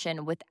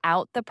fashion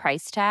without the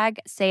price tag.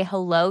 Say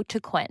hello to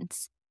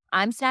Quince.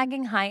 I'm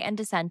snagging high-end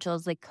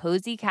essentials like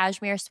cozy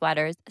cashmere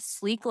sweaters,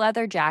 sleek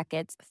leather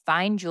jackets,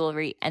 fine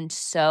jewelry, and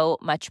so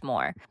much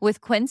more.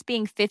 With Quince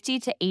being 50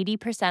 to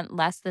 80%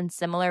 less than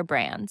similar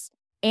brands.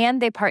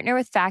 And they partner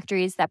with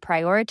factories that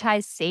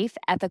prioritize safe,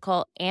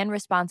 ethical, and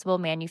responsible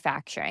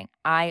manufacturing.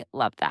 I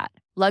love that.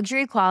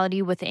 Luxury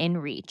quality within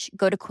reach.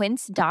 Go to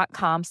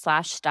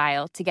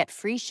quince.com/style to get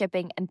free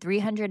shipping and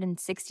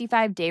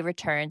 365-day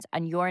returns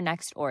on your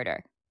next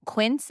order.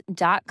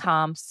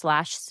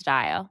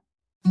 Quince.com/style.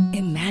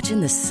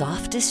 Imagine the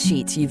softest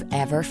sheets you've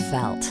ever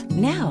felt.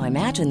 Now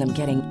imagine them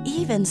getting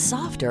even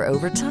softer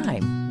over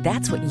time.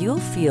 That's what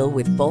you'll feel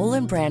with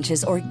Boll &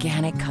 Branch's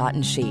organic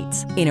cotton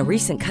sheets. In a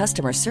recent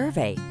customer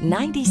survey,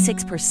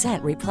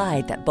 96%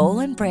 replied that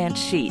Boll & Branch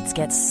sheets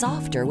get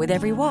softer with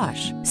every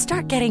wash.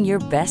 Start getting your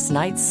best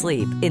night's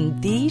sleep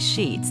in these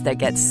sheets that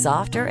get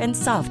softer and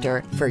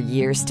softer for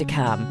years to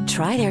come.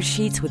 Try their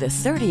sheets with a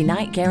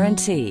 30-night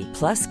guarantee.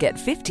 Plus, get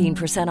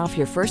 15% off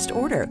your first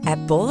order at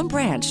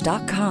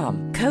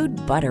bollandbranch.com. Code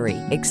BUTTERY.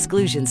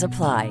 Exclusions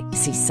apply.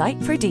 See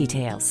site for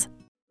details.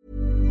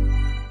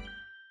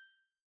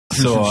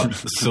 Så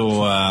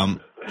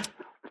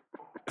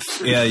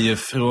är ju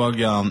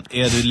frågan,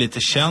 är du lite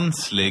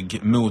känslig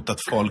mot att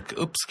folk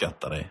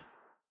uppskattar dig?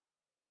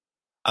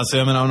 Alltså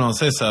jag menar, om någon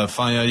säger så här,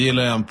 fan jag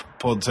gillar en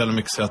podd så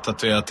mycket så jag har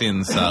tatuerat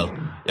in så här.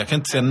 Jag kan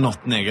inte se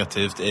något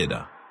negativt i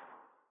det.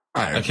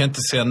 Nej. Jag kan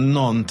inte se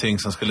någonting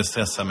som skulle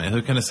stressa mig.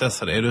 Hur kan det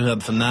stressa dig? Är du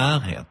rädd för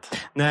närhet?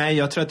 Nej,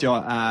 jag tror att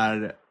jag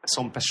är,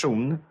 som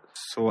person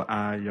så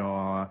är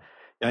jag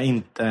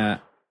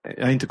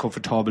är inte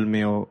komfortabel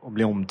med att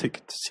bli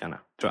omtyckt, känner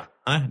jag, tror jag.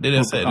 Nej, det är det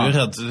jag säger. Du är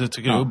rädd, du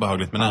tycker det är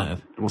obehagligt med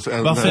närhet.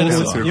 Varför är det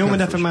så? Jo, men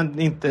därför man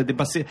inte...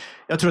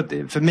 jag tror att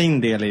för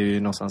min del är ju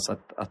någonstans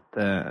att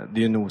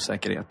det är en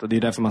osäkerhet. Och det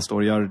är därför man står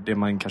och gör det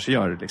man kanske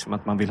gör. Liksom,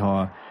 att man vill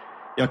ha...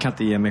 Jag kan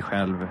inte ge mig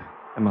själv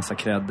en massa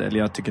cred. Eller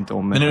jag tycker inte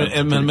om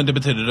mig. Men det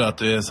betyder då att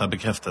du är så här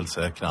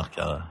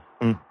bekräftelseknarkare?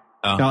 Mm.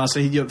 Ja, alltså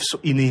så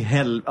in i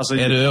alltså,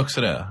 är du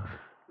också det?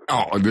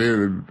 Ja, det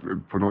är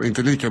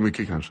inte lika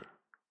mycket kanske.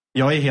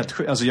 Jag är helt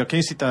sjuk. Alltså jag kan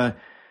ju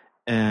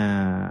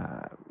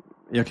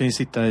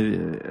sitta i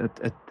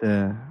ett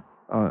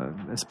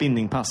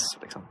spinningpass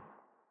liksom.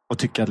 Och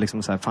tycka att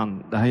liksom så här,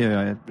 fan, det här gör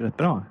jag rätt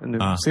bra. Nu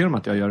ser de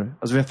att jag gör.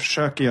 Alltså jag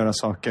försöker göra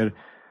saker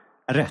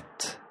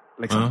rätt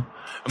liksom.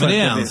 Men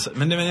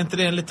det är inte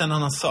det en liten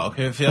annan sak?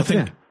 För jag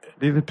tänker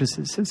det är väl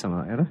precis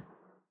samma, eller?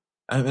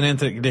 Men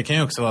det kan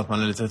ju också vara att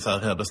man är lite så här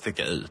rädd att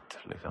sticka ut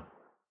liksom.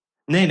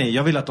 Nej,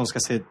 jag vill att de ska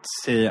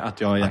se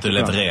att jag är att du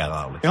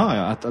levererar liksom.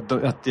 Ja,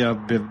 att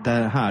jag blev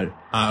där här.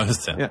 Ja,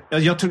 just det.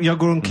 Jag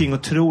går omkring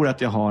och tror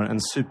att jag har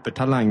en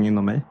supertalang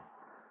inom mig.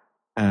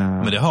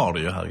 Men det har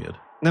du ju, herregud.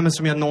 Nej, men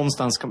som jag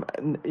någonstans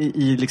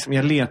liksom,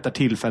 jag letar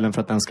tillfällen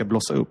för att den ska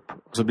blossa upp.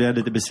 Och så blir jag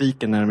lite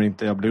besviken när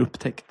inte jag blir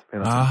upptäckt.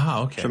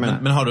 Aha, okej.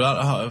 Men har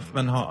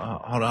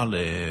du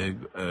aldrig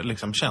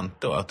liksom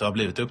känt då att du har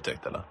blivit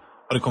upptäckt, eller?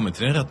 Har det kommit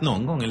till din rätt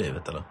någon gång i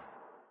livet, eller?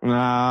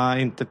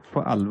 Nej, inte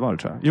på allvar,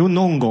 tror jag. Jo,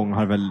 någon gång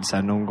har väl så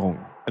här, någon gång.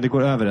 Men det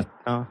går över ett...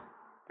 Ja.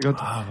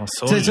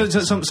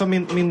 Så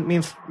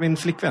min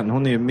flickvän,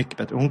 hon är ju mycket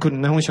bättre.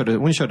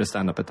 Hon körde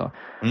stand-up ett tag.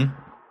 Mm.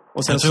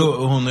 Och sen jag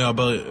tror hon och jag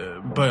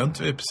började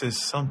inte vi precis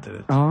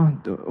samtidigt. Ja,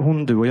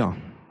 du och jag.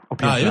 Och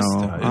Petra,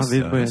 just det.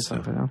 Vi började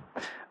samtidigt,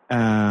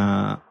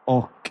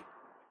 och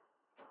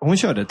hon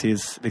körde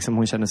tills liksom,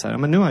 hon kände så här,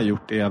 men nu har jag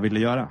gjort det jag ville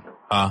göra.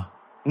 Ja.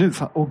 Nu,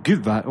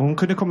 gud vad, hon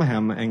kunde komma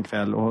hem en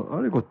kväll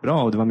och det gått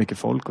bra och det var mycket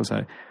folk och så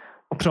här.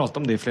 Och prata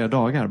om det i flera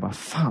dagar. Bara,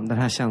 fan, den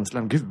här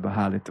känslan, gud vad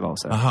härligt det var.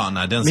 Så aha,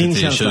 nej, den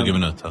sitter i 20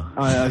 minuter.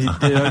 Ja, jag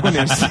går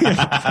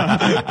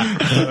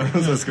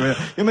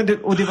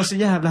ner och det var så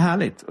jävla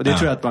härligt. Och det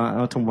tror jag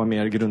att hon var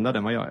mer grundad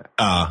än vad jag är.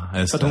 Ja,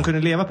 så att hon kunde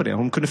leva på det.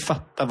 Hon kunde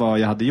fatta vad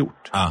jag hade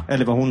gjort.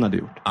 Eller vad hon hade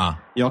gjort.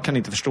 Jag kan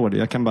inte förstå det.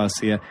 Jag kan bara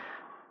se...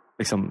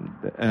 Liksom,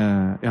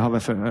 jag har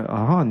varför,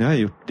 nu har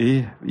jag gjort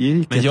det.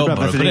 Men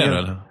jobbar du på det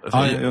eller?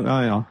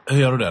 Ja. Hur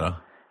gör du det då?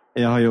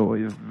 Vi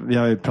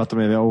har ju pratat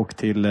med, vi har åkt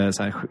till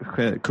så här,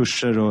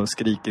 kurser och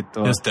skrikit.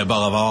 Och... Just det,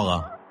 bara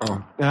vara.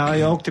 Ja,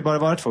 jag åkte bara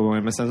vara 2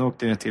 gånger, men sen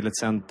åkte jag till ett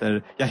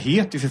center. Jag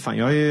heter ju för fan,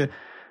 jag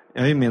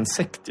är ju med en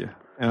sekt ju.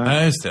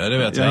 Ja, just det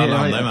vet jag. Alla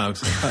andra är med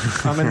också.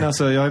 Ja, men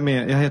alltså, jag är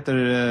med, jag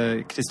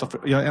heter Kristoffer.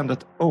 Jag har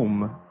ändrat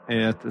om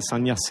ett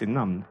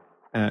Sanyasi-namn.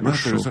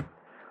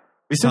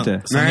 Visste du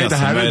inte? Nej, det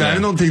här är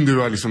någonting du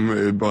har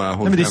liksom bara hållit.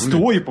 Nej, men det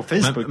står ju på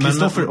Facebook.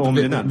 Kristoffer om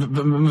det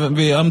där.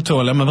 Vi är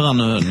ömtåliga med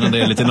varandra nu när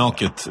det är lite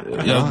naket.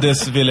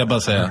 Det vill jag bara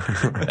säga.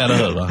 Eller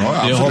hur? Va?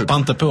 Ja, jag hoppar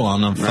inte på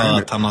honom för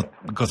att han har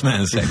gått med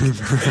en sekt.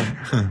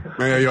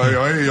 Men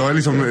jag är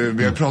liksom,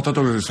 vi har pratat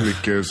om det så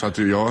mycket så att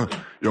jag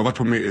har varit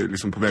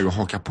på väg att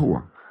haka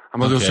på.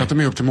 Han bara, du satte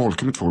mig upp till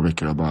Molkom i 2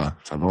 veckor. Jag bara,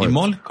 så här, i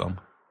Molkom?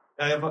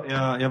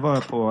 Ja, jag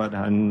var på det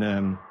här...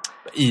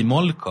 I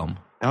Molkom?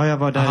 Ja, jag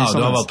var där i somras.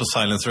 Du har varit på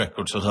Silence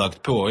Records och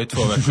rökt på i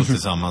 2 veckor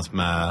tillsammans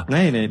med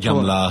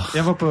gamla...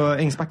 Jag var på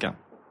Ängsbacka.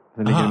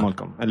 Den ligger i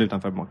Molkom, eller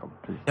utanför Molkom.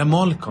 Ja,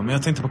 Molkom.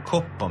 Jag tänkte på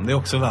Koppom. Det är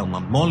också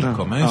Värmland.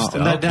 Molkom, just det.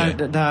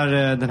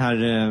 Den här,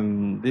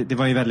 det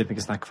var ju väldigt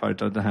mycket snack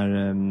förut. Och den här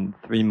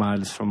 3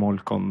 Miles from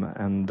Molkom,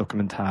 en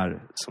dokumentär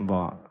som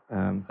var...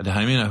 Det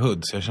här är mina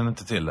hoods, jag känner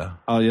inte till det.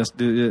 Ja, jag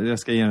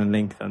ska ge en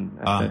länk den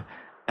efter.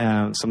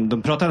 Som,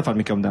 de pratar i alla fall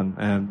mycket om den.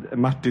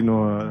 Martin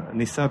och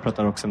Nissa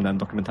pratar också om den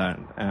dokumentären.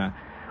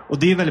 Och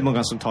det är väldigt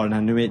många som tar den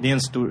här det är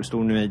en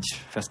stor New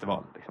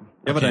Age-festival. Liksom.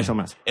 Jag var där i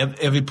somras.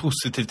 Är vi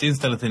positivt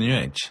inställda till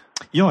New Age?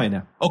 Jag är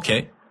det.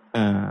 Okej.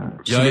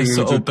 Jag är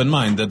så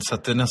open-minded så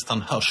att det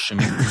nästan hörs i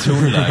mitt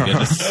tonläge. Det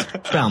är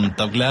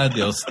spänt av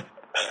glädje.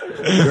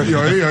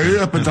 Jag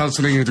är öppet allt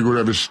så länge det inte går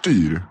över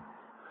styr.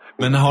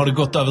 Men har det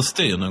gått över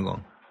styr någon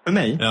gång? För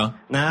mig? Ja.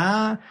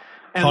 Nej.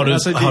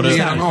 Har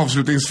du en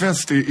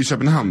avslutningsfest i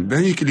Köpenhamn?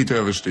 Den gick lite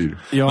överstyr.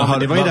 Ja, men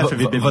det var ju därför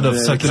vi blev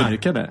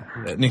knarkade.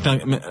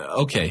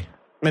 Okej.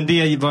 Men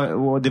det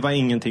var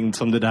ingenting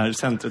som det där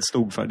centret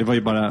stod för. Det var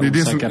ju bara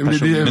osäkra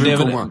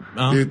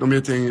personer. De är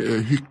ett gäng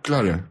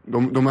hycklare.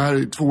 De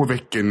är 2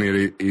 veckor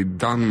nere i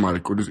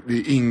Danmark och det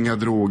är inga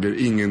droger,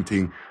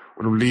 ingenting.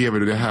 Och de lever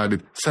och det är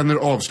härligt. Sen är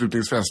det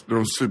avslutningsfest där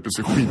de super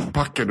sig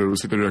skitpackade och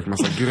sitter och röker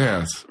massa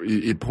gräs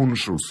i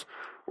ponchos.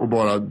 Och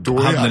bara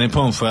då hade ni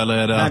poncho eller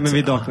är det? Nej, men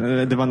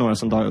det var några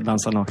som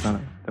dansade nakna.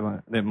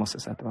 Det måste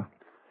jag säga att det var.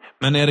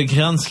 Men är det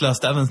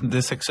gränslöst även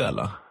det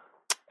sexuella?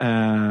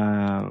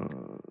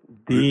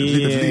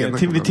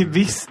 Till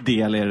viss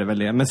del är det väl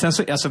det. Men sen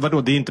så, alltså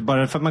vadå, det är inte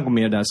bara för att man går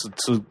med där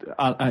så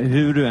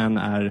hur du än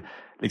är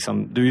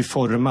liksom, du är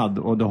formad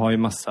och du har ju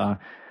massa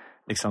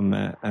liksom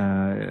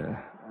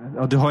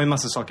du har ju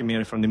massa saker med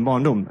dig från din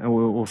barndom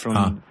och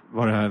från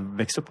var du har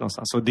växt upp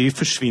någonstans. Och det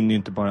försvinner ju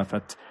inte bara för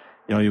att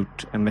jag har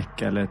gjort en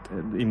vecka eller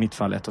i mitt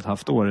fall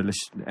 1,5 år eller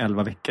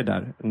 11 veckor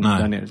där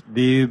nere.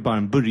 Det är ju bara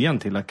en början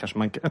till att kanske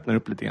man öppnar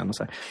upp lite grann och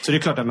så här. Så det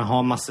är klart att man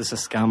har massor av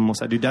skam och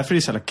så här. Det är därför det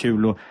är så jävla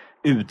kul att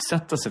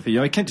utsätta sig. För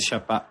jag kan inte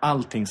köpa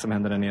allting som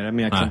händer där nere.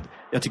 Men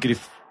jag tycker det är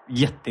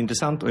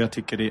jätteintressant och jag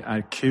tycker det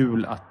är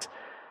kul att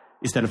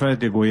istället för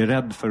att jag går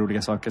rädd för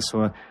olika saker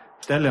så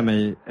ställer jag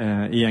mig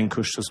i en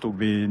kurs så stod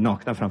vi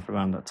nakna framför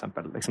varandra till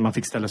exempel. Liksom man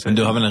fick ställa sig. Men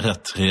du har väl en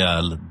rätt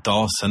rejäl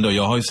dasen då?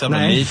 Jag har ju så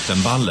en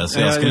liten balle så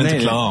jag skulle inte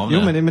klara av det.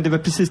 Jo, men det var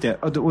precis det.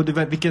 Och det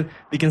var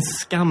vilken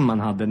skam man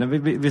hade när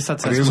vi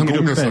satt så här som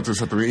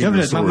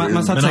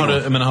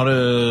grupper. Men har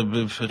du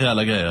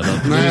rejäla grejer?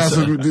 Eller? Nej,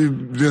 alltså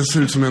det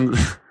ser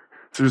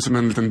ut som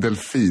en liten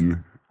delfin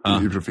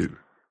i profil.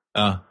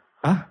 Ja.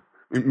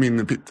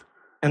 Min pitt.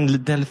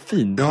 En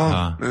delfin?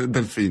 Ja,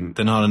 delfin.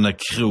 Den har den där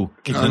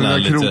kroken. Ja, den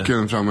där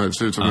kroken framme.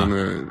 Ser ut som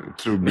en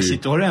trubbig. Men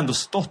shit, då har du ändå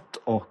stått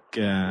och...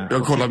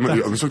 jag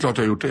kollar, såklart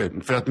jag har gjort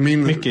det. För att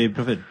mycket i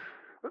profil.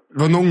 Det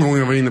var någon gång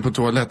jag var inne på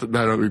toalett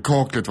där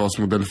kaklet var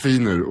små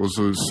delfiner. Och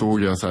så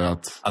såg jag så här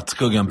att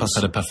skuggan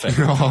passade perfekt.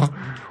 Ja,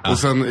 och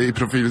sen i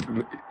profil...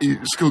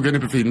 skuggan i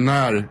profil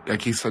när jag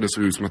kissade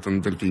så ut som att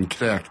en delfin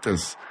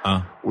kräktes.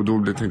 Och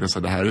då tänkte jag så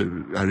här, det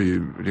här är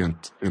ju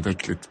rent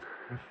äckligt.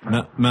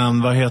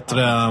 Men vad heter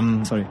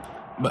det? Sorry.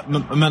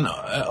 Men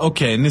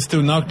okej, ni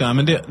stod nakna.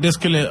 Men det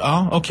skulle...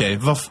 Ja, okej.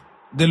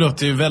 Det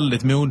låter ju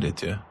väldigt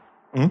modigt ju.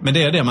 Men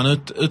det är det, man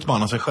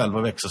utmanar sig själv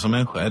och växer som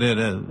människa. Det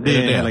är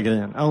hela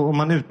grejen. Och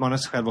man utmanar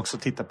sig själv också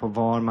att titta på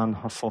var man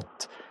har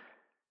fått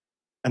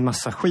en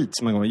massa skit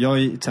som man går. Jag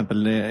till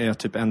exempel är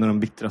typ en av de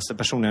bittraste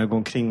personerna. Jag går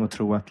omkring och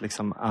tror att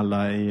liksom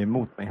alla är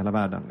emot mig i hela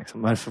världen.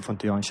 Liksom. Varför får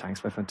inte jag en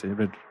chans? Varför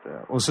inte...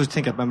 Och så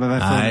tänker jag att...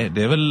 Nej,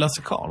 det är väl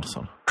Lasse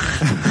Karlsson.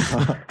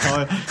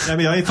 Nej,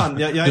 men jag är fan...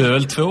 Du är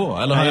väl 2?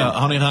 Eller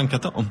har ni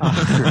rankat om?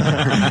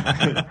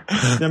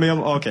 Nej,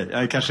 men okej,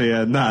 jag kanske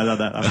är nära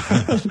där.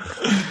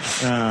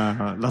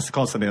 Lasse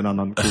Karlsson är en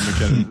annan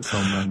komiker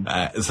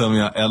som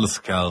jag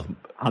älskar.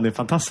 Han är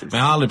fantastisk. Men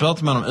jag har aldrig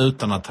pratat med honom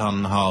utan att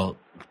han har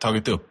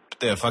tagit upp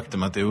det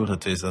faktum att det är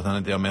orättvist att han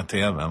inte gör mer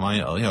tv än man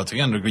gör. Jag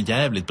tycker ändå det går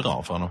jävligt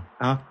bra för honom.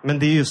 Ja, men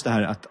det är just det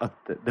här att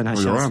den här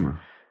känslan...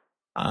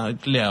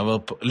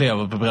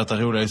 lever på att berätta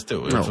roliga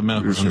historier för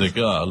människor som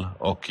dricker öl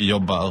och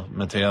jobbar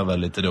med tv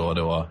lite då och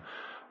då.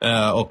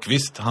 Och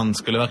visst, han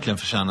skulle verkligen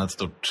förtjäna ett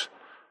stort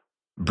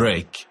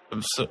break.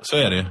 Så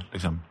är det ju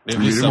liksom. Det är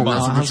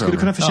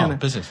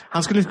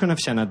han skulle kunna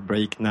förtjäna ett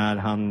break när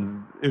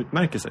han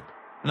utmärker sig.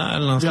 Nej,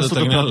 eller när han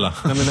slutar gnälla.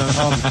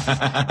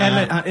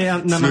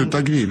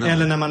 Sluta grina.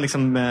 Eller när man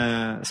liksom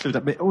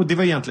slutar. Och det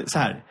var egentligen så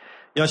här.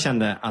 Jag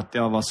kände att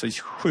jag var så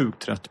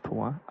sjukt trött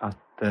på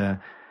att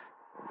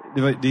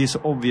det är så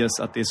obvious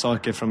att det är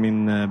saker från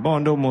min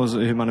barndom och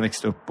hur man har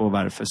växt upp och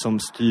varför som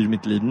styr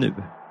mitt liv nu.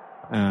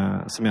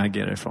 Som jag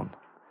agerar ifrån.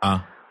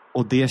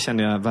 Och det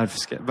kände jag, varför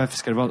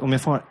ska det vara, om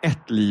jag får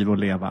ett liv att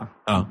leva,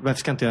 varför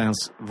ska inte jag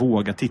ens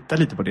våga titta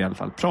lite på det i alla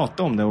fall?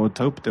 Prata om det och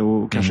ta upp det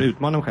och kanske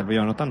utmana mig själv och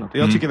göra något annat. Och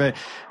jag tycker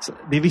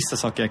det är vissa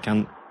saker jag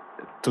kan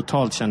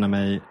totalt känna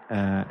mig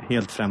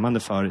helt främmande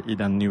för i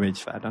den New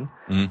Age-världen.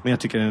 Men jag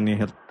tycker den är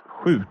helt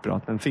sjukt bra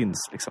att den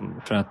finns.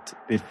 Liksom, för att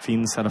det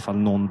finns i alla fall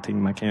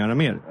någonting man kan göra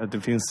mer. Att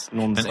det finns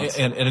någonstans.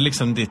 Men är det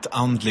liksom ditt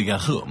andliga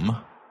rum?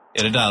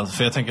 Är det där?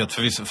 För jag tänker att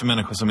för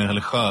människor som är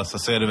religiösa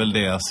så är det väl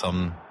det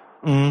som...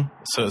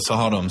 Så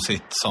har de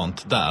sitt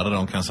sånt där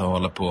de kan så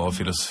hålla på och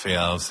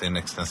filosofera av sin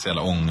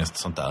existentiella ångest och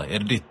sånt där. Är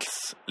det ditt,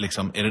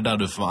 liksom, är det där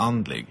du får vara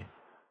andlig?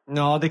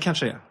 Ja, det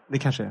kanske är.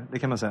 Det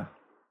kan man säga.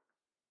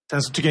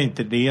 Sen så tycker jag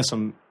inte det är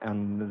som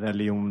en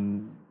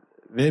religion.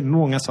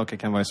 Många saker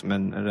kan vara som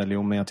en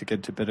religion, men jag tycker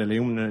typ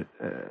religioner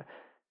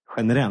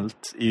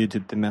generellt är ju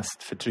typ det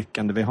mest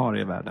förtryckande vi har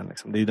i världen.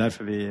 Liksom. Det är ju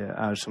därför vi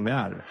är som vi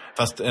är.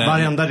 Fast,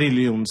 varenda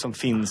religion som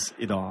finns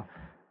idag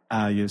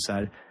är ju så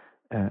här...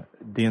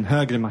 det är en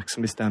högre makt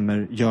som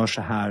bestämmer, gör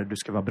så här, du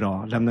ska vara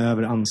bra, lämna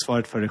över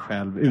ansvaret för dig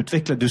själv,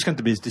 utveckla, du ska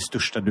inte bli det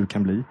största du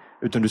kan bli,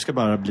 utan du ska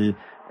bara bli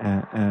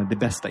det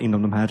bästa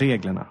inom de här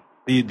reglerna.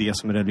 Det är ju det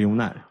som religion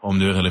är. Om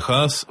du är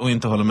religiös och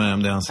inte håller med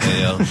om det han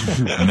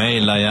säger,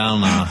 mejla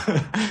gärna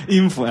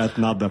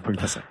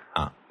info@nadda.se.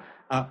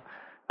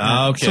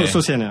 Okay.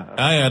 Så känner jag.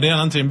 Ja, det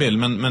är inte din bild,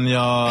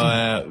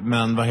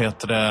 men vad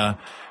heter det?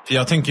 För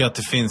jag tänker att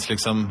det finns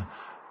liksom,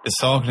 det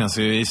saknas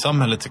ju i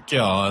samhället tycker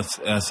jag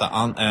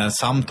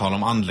samtal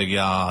om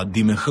andliga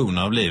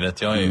dimensioner av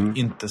livet. Jag är ju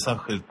inte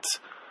särskilt,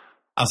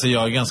 alltså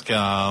jag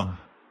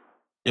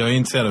är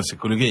intresserad av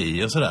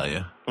psykologi och sådär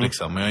ju.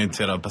 Liksom. Jag är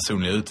intresserad av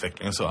personlig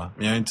utveckling och så.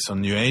 Men jag är inte så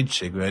new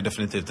age-ig och jag är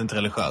definitivt inte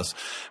religiös.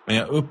 Men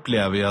jag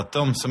upplever ju att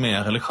de som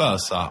är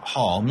religiösa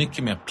har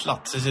mycket mer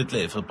plats i sitt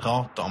liv för att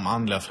prata om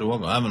andliga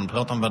frågor. Även om de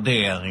pratar om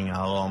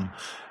värderingar och om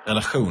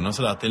relationer och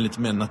sådär. Att det är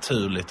lite mer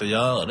naturligt att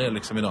göra det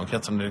liksom i de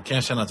kretsarna. Det kan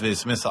jag känna att vi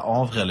som är så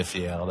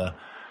avrelifierade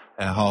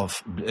har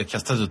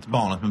kastat ut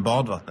barnet med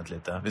badvattnet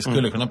lite. Vi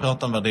skulle kunna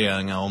prata om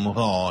värderingar och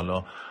moral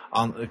och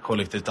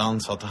kollektivt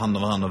ansvar, ta hand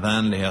om varandra och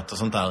vänlighet och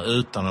sånt där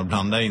utan att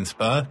blanda in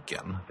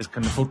spöken. Vi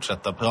skulle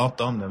fortsätta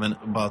prata om det men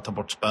bara ta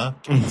bort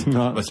spöket. Det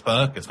var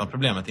spöket som var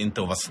problemet,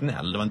 inte att vara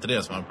snäll. Det var inte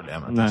det som var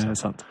problemet. Nej, det är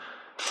sant.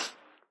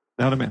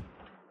 Det håller med.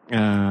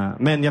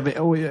 Men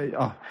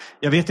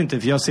jag vet inte,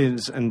 för jag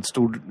ser en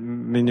stor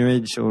New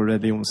Age och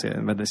religion ser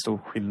en väldigt stor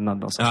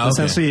skillnad. Och men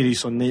sen så är det ju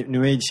så,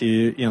 New Age är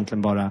ju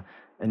egentligen bara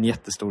en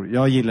jättestor,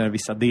 jag gillar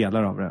vissa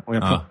delar av det och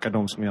jag plockar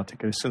de som jag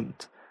tycker är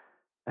sunt.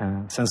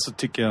 Sen så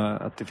tycker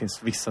jag att det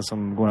finns vissa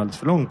som går alldeles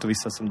för långt och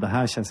vissa som det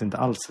här känns inte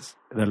alls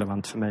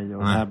relevant för mig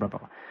och det här bla.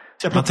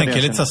 Man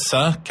tänker lite så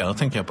sökare,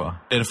 tänker jag på.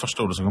 Det är det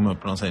första ordet som kommer upp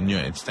när de säger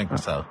New Age, tänker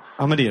så här.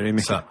 Ja, men det är det ju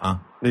mycket.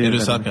 Är du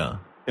sökare?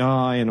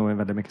 Jag är nog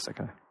väldigt mycket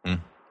sökare.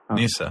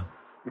 Nisse?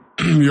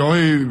 Jag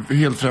är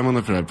helt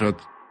främmande för det här, för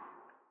att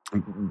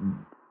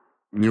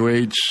New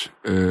Age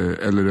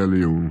eller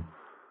religion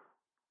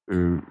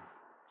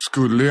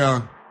skulle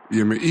jag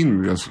ge mig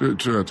in, jag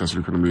tror att jag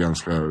skulle kunna bli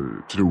ganska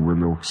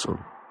troende också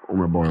om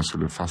jag bara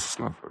skulle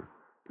fastna för.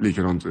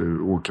 Likadant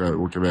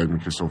åka iväg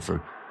med Kristoffer.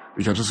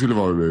 Det kanske skulle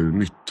vara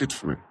nyttigt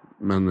för mig,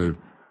 men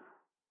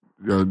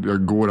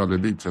jag går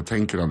aldrig dit, jag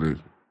tänker aldrig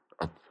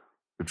att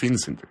det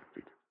finns inte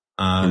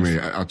för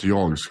mig att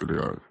jag skulle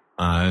göra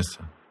det. Just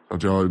det. Så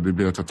att det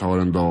blir att jag tar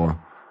en dag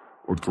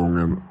åt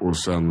gången och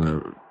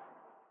sen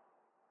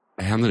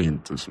händer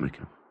inte så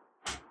mycket.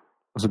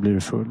 Och så blir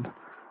du full.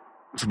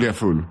 Så blir jag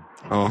full.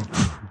 Ja,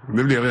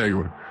 det blev jag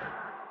igår.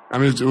 Ja,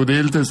 men, och det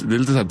är lite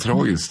så här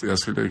tragiskt. Jag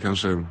skulle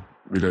kanske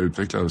vilja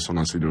utveckla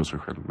sådana sidor hos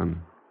mig själv,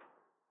 men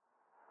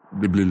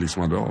det blir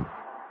liksom aldrig av.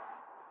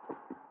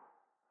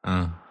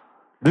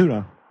 Du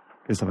då,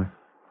 Kristoffer?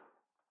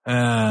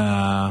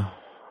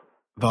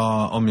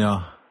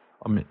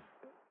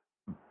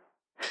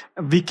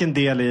 Vilken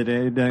del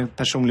i den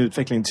personliga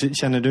utvecklingen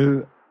känner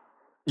du?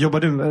 Jobbar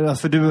du,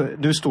 för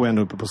du står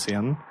ändå uppe på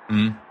scen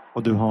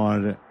och du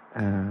har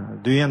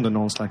du är ändå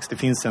någon slags, det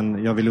finns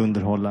en, jag vill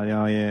underhålla,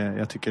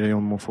 jag tycker det är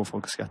om att få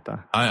folk att skratta.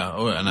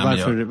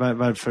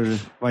 Varför,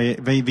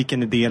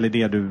 vilken del är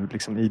det du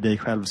liksom i dig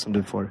själv som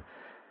du får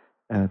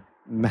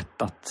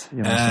mättat?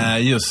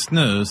 Just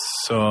nu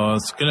så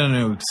skulle jag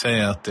nog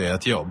säga att det är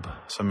ett jobb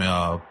som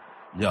jag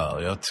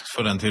gör. Jag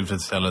får den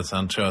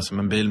tillfredsställelsen, tror jag, som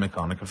en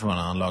bilmekaniker får när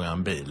han lagar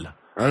en bil.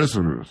 Är det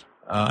så nu?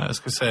 Ja, jag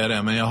skulle säga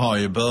det, men jag har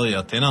ju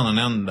börjat i en annan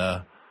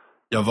ände.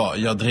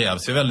 Jag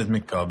drevs ju väldigt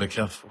mycket av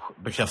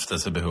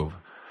bekräftelsebehov.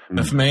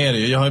 Men för mig är det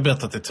ju, jag har ju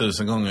berättat det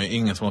 1000 gånger,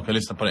 ingen som orkar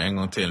lyssna på det en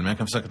gång till. Men jag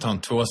kan försöka ta en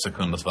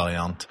 2-sekunders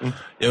variant.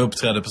 Jag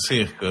uppträdde på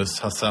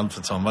Cirkus, Hasse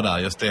Alfredsson var där,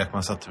 Gösta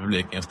Ekman satt i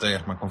publiken, Gösta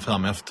Ekman kom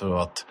fram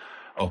efteråt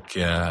och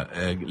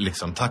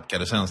liksom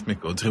tackade så hemskt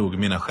mycket och drog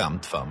mina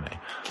skämt för mig.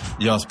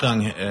 Jag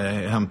sprang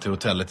hem till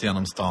hotellet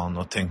genom stan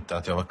och tänkte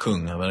att jag var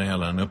kung över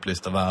hela den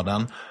upplysta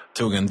världen.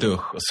 Tog en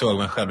dusch och såg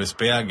mig själv i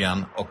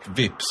spegeln och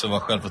vips så var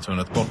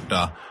självförtroendet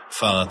borta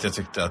för att jag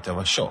tyckte att jag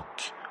var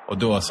tjock. Och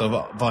då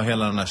så var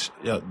hela den här,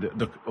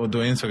 och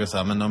då insåg jag så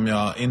här, men om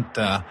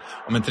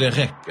inte det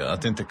räcker,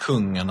 att det inte är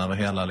kungen över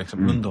hela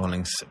liksom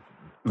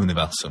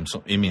underhållningsuniversum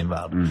i min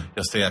värld.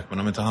 Jag steg, men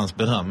om inte hans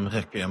beröm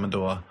räcker, men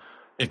då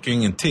räcker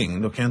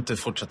ingenting. Då kan jag inte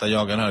fortsätta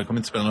jaga det här. Det kommer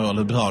inte spela någon roll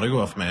hur bra det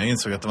går för mig. Jag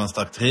insåg att det var en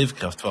stark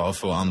drivkraft för att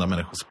få andra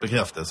människors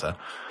bekräftelse.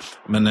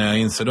 Men när jag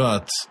inser då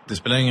att det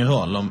spelar ingen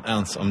roll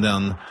om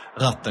den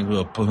ratten går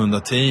upp på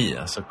 110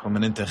 så kommer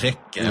det inte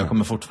räcka. Jag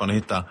kommer fortfarande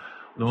hitta.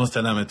 Då måste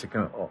jag lära mig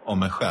tycka om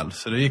mig själv.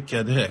 Så då gick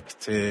jag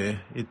direkt i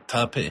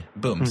terapi,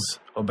 bums.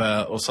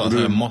 Och sa att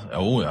jag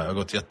har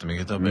gått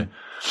jättemycket terapi.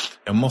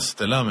 Jag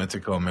måste lära mig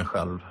tycka om mig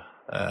själv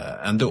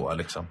ändå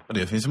liksom. Och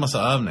det finns ju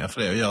massa övningar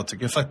för det. Och jag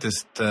tycker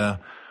faktiskt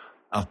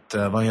att,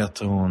 vad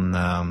heter hon,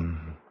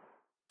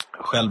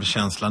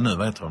 självkänsla nu,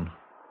 vad heter hon?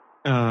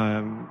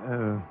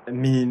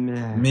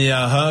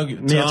 Mia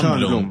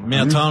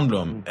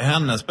Törnblom.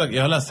 Hennes böcker,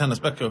 jag har läst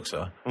hennes böcker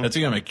också. Jag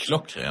tycker de är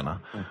klockrena.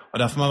 Och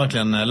där får man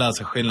verkligen lära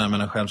sig skillnaden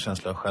mellan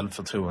självkänsla och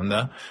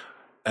självförtroende.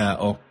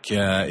 Och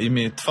i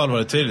mitt fall var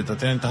det tydligt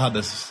att jag inte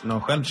hade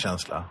någon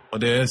självkänsla. Och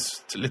det är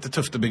lite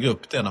tufft att bygga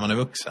upp det när man är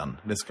vuxen.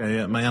 Det ska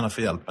man gärna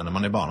få hjälp med när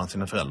man är barn av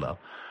sina föräldrar.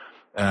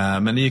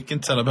 Men det gick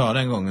inte så bra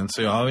den gången,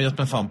 så jag har gett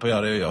mig fan på att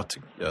göra det. Och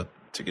jag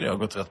tycker det har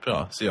gått rätt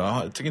bra. Så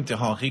jag tycker inte jag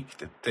har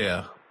riktigt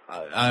det.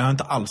 Jag har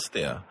inte alls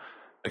det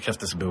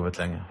bekräftelsebehovet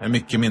längre. Jag är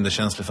mycket mindre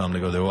känslig för om det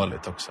går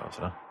dåligt också.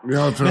 Sådär.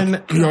 Ja, för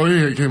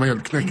jag kan vara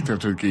helt knäckt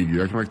efter ett gig.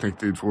 Jag kan vara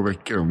knäckt i 2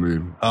 veckor om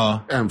det.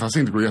 Även fast det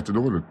inte går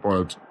jättedåligt. Bara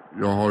att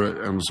jag har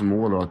ändå som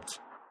mål att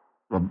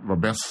vara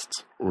bäst.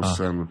 Och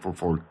sen få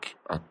folk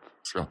att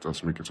skratta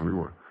så mycket som det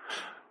går.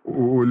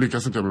 Och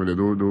lyckas inte jag med det,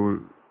 då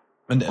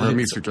har jag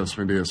misslyckats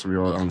med det som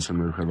jag anser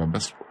mig själv vara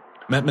bäst på.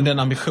 Men den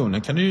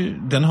ambitionen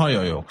den har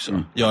jag ju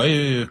också. Jag är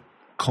ju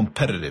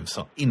competitive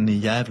så in i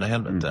jävla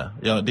helvete.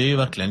 Det är ju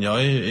verkligen, jag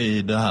är ju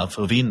i det här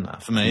för att vinna.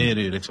 För mig är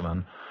det ju liksom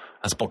en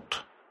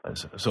sport.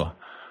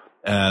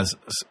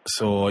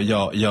 Så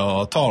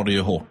jag tar det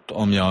ju hårt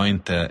om jag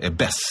inte är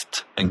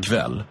bäst en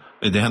kväll.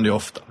 Det händer ju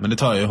ofta, men det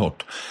tar jag ju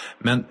hårt.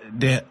 Men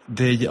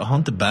jag har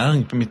inte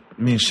bäring på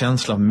min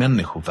känsla av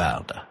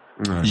människovärde.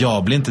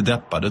 Jag blir inte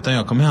deppad, utan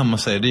jag kommer hem och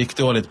säger det gick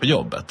dåligt på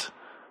jobbet.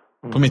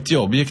 På mitt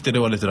jobb gick det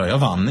dåligt idag, jag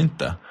vann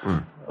inte.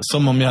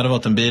 Som om jag hade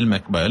varit en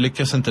bilmäckare. Jag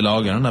lyckas inte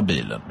laga den där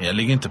bilen. Jag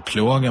ligger inte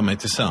plåga mig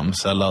till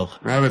sams eller...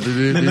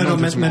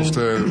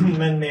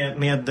 Men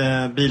med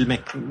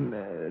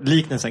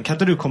bilmäck-liknelsen, kan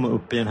inte du komma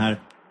upp i den här...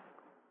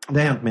 Det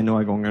har hänt mig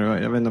några gånger och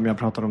jag vet inte om jag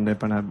pratar om det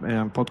på den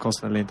här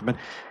podcasten eller inte. Men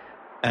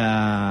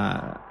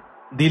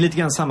det är lite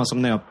grann samma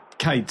som när jag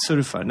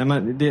kitesurfar.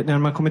 När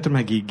man kommer till de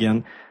här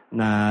giggen,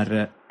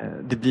 när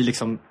det blir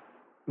liksom...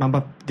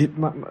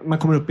 Man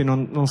kommer upp i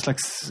någon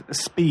slags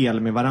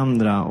spel med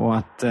varandra och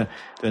att du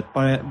vet,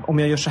 bara, om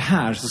jag gör så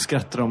här så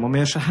skrattar de, om jag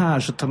gör så här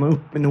så tar man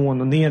upp med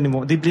någon och ner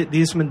nivå.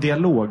 Det är som en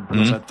dialog på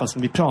något sätt, fast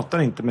vi pratar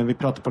inte, men vi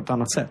pratar på ett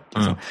annat sätt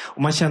liksom.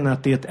 Och man känner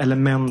att det är ett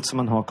element som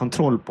man har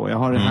kontroll på. Jag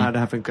har det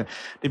här funkar.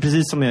 Det är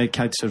precis som jag är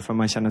kitesurfer,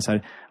 man känner så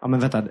här, ja men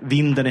vänta,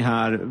 vinden är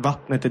här,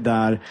 vattnet är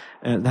där,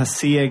 det här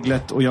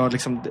seglet, och jag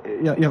liksom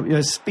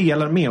jag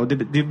spelar med, och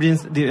jag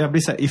blir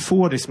så här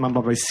euforisk, man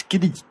bara vill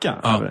skrika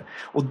över det.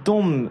 Och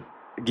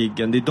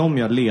giggen, det är de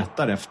jag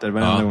letar efter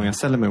varenda gång jag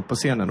ställer mig upp på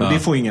scenen. Och det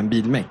får ingen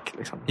bilmäck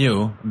liksom.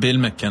 Jo,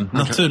 bilmäcken.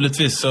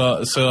 Naturligtvis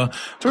så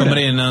kommer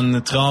det in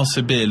en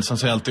trasig bil som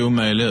ser helt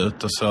omöjlig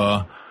ut,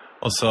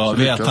 och så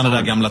vet han det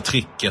där gamla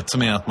tricket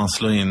som är att man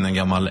slår in en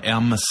gammal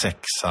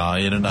M6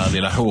 i det där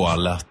lilla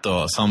hålet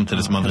och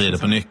samtidigt som man vrider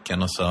på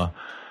nyckeln, och så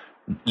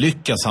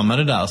lyckas han med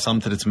det där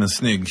samtidigt som en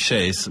snygg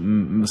tjej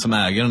som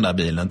äger den där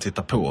bilen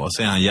tittar på, och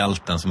så är han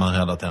hjälten som har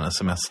räddat hennes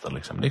semester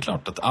liksom. Det är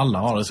klart att alla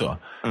har det så.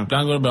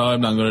 Ibland går det bra,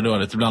 ibland går det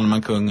dåligt. Ibland är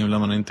man kung,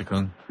 ibland är man inte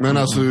kung. Men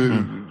alltså,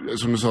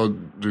 som du sa,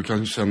 du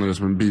kan känna det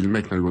som en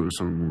bilmäck när du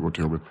går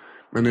till jobbet.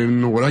 Men är det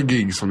några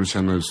gig som du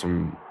känner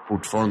som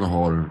fortfarande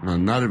har den här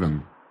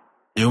nerven?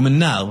 Jo, men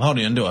nerv har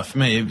det ju ändå. För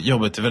mig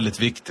jobbet är väldigt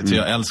viktigt.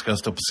 Jag älskar att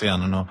stå på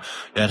scenen, och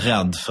jag är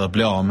rädd för att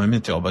bli av med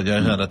mitt jobb. Jag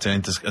är rädd att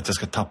jag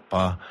ska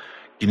tappa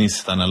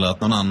gnistan, eller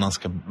att någon annan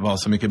ska vara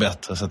så mycket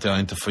bättre så att jag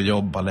inte får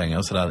jobba längre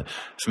och sådär.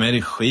 För mig är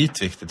det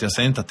skitviktigt. Jag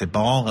säger inte att det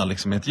bara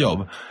liksom är ett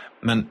jobb.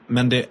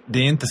 Men det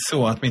är inte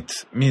så att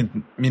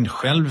min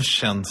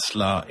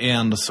självkänsla är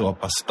ändå så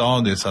pass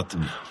stadig så att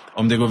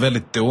om det går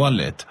väldigt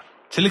dåligt,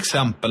 till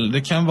exempel,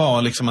 det kan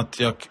vara liksom att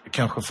jag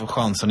kanske får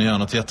chansen att göra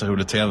något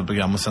jätteroligt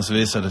tv-program och sen så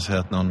visar det sig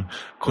att någon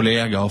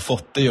kollega har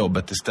fått det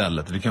jobbet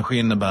istället. Det kanske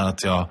innebär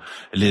att jag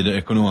lider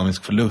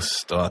ekonomisk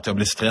förlust och att jag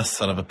blir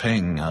stressad över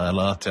pengar,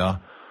 eller att jag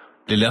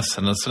blir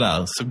ledsen eller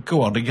sådär, så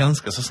går det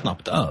ganska så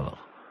snabbt över.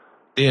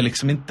 det är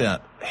liksom inte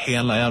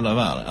hela jävla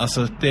världen.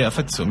 Alltså det är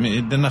faktiskt så.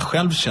 Den där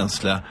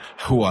självkänsliga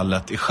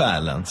hålet i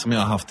själen som jag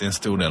har haft i en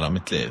stor del av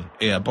mitt liv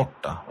är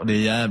borta. Och det är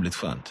jävligt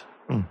skönt.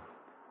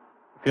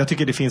 Jag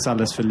tycker det finns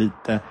alldeles för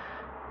lite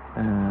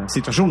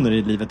situationer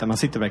i livet där man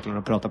sitter verkligen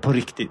och pratar på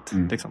riktigt.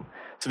 Liksom.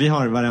 Så vi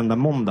har varenda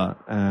måndag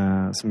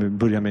som vi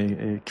börjar med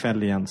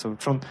ikväll igen. Så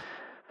från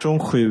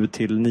 7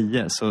 till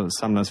 9 så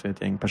samlas vi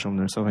ett gäng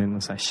personer. Så har vi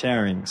en sån här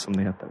sharing som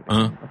det heter.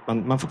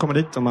 Att man får komma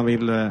dit om man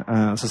vill.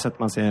 Så sätter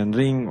man sig i en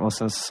ring och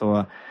sen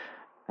så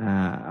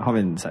har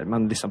vi så här,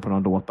 man lyssnar på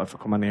några låtar för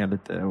att komma ner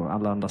lite och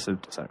alla andas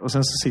ut och så här. Och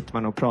sen så sitter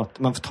man och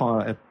pratar. Man får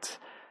ta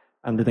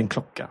en liten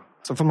klocka.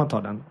 Så får man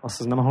ta den. Och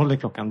så när man håller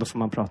klockan då får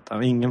man prata.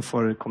 Och ingen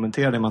får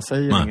kommentera det man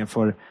säger.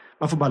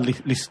 Man får bara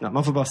lyssna.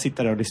 Man får bara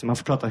sitta där och lyssna. Man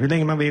får prata hur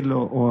länge man vill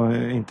och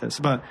inte.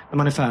 Så bara, när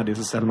man är färdig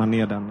så ställer man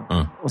ner den.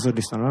 Och så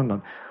lyssnar man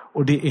den.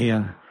 Och det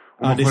är...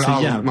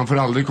 Man får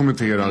aldrig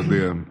kommentera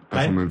det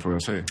personen får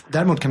jag säga.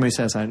 Däremot kan man ju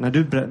säga så här, när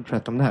du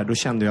berättade om det här, då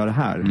kände jag det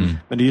här.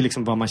 Men det är ju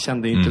liksom vad man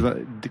kände, inte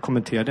det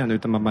kommenterade den,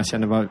 utan man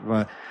känner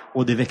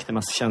och det väckte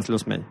massa känslor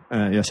hos mig.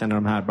 Jag känner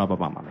de här,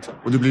 bla liksom.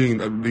 Och det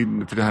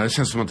blir för det här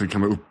känns som att det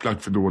kan vara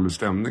upplagt för dålig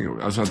stämning.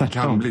 Alltså att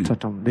tvärtom, det kan bli.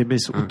 Tvärtom. Det blir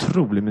så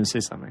otrolig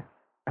musikstämning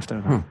efter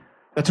den här.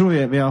 Jag tror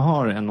vi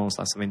har en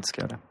någonstans som vi inte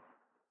ska göra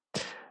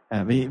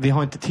det. Vi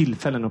har inte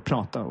tillfällen att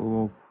prata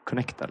och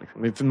connecta.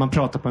 Liksom. Man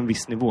pratar på en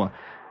viss nivå.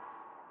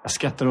 Jag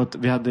skrattar åt,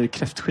 vi hade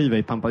kräftskiva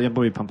i Pampas, jag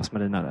bor i Pampas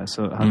Marina där,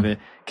 så hade vi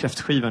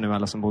kräftskiva nu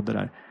alla som bodde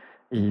där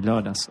i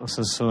lördags. Och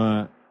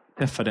så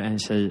träffade en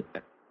tjej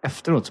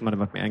efteråt som hade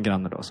varit med, en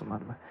granne då som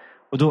hade med.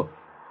 Och då,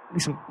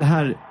 liksom, det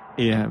här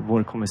är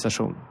vår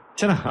konversation.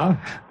 Tjena,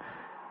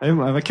 det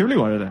var kul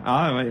igår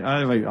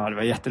eller? Det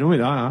var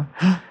jätteroligt.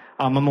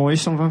 Ja, man mår ju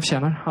som man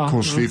förtjänar. Ja,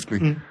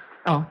 korsviftning.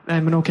 Ja,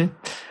 nej men okej.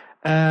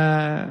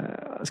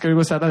 Ska vi gå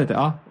och städa lite?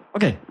 Ja,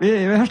 okej,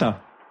 vi hörs då.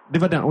 Det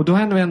var den. Och då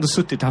hade vi ändå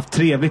suttit och haft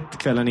trevligt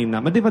kvällen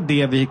innan. Men det var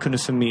det vi kunde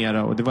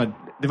summera. Och det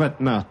var ett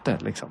möte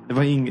liksom. Det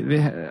var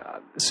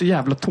så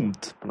jävla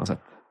tomt på något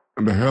sätt.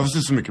 Men behövs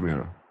det så mycket mer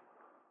då?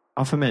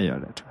 Ja, för mig gör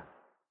det, tror jag.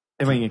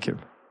 Det var inget kul.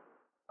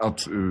 Att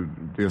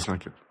det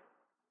snacket?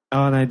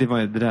 Ja, nej,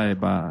 det där är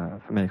bara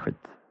för mig skit.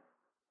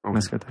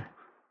 Okay.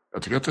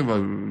 Jag tycker att det var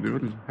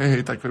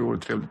hej, tack för det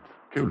året, trevligt.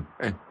 Kul,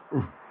 hej.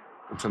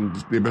 Och sen,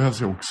 det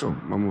behövs ju också.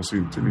 Man måste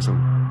ju inte liksom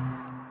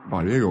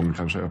varje gång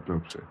kanske öppna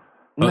upp sig.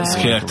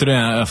 Skrek du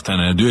det efter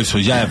henne? Du är så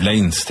jävla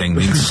instängd,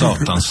 din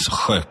satans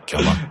sköka,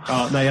 va?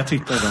 Ja, nej, jag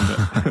twittrade om det.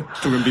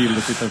 Tog en bild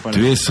och tittade på det.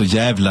 Du är så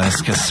jävla, jag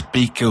ska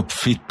spika upp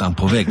fittan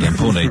på väggen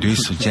på dig. Du är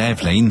så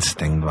jävla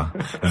instängd, va?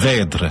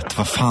 Vädret,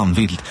 vad fan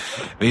vilt.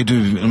 Är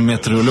du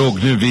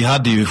meteorolog nu? Vi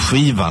hade ju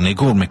skivan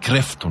igår med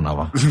kräftorna,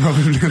 va? Det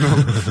blev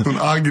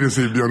någon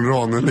aggressiv Björn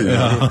Ranelid.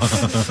 Ja.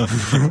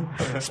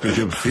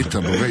 Spika upp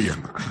fittan på väggen.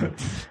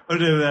 Och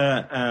du,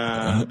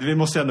 vi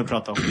måste ju ändå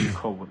prata om din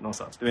show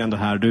någonstans. Du är ändå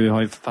här, du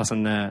har ju fast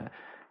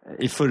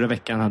i förra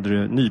veckan hade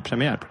du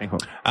nypremiär på din show.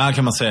 Ja,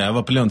 kan man säga. Jag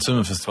var på Lunds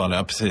Sommarfestival,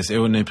 ja precis.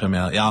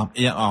 Nypremiär. Ja,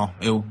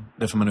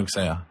 det får man nog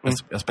säga.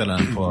 Jag spelar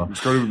den på...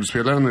 Ska du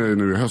spela den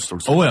nu i höst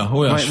också?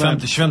 Ja.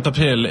 25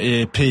 april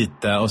i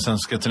Piteå och sen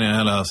ska jag turnera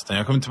hela hösten.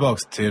 Jag kommer tillbaka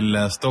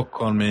till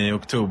Stockholm i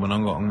oktober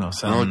någon gång. Och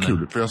sen... Ja,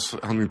 kul. För jag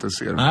hann inte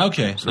se den. Nej,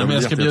 okej. Men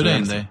jag ska bjuda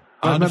in dig.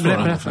 Ja,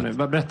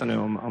 berätta nu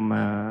om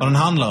vad den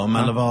handlar om,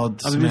 eller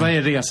vad vad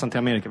är resan till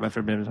Amerika,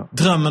 varför blev det så?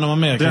 Drömmen om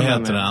Amerika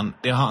heter den.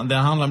 Det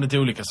handlar om lite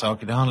olika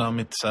saker. Det handlar om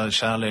mitt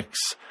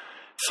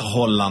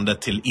kärleksförhållande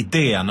till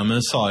idén om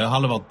USA. Jag har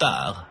aldrig varit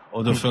där.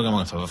 Och då frågar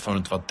man sig, varför har du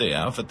inte varit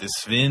där? För att det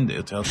är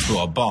svindyrt. Jag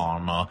har 2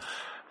 barn och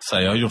så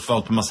jag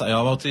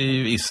har varit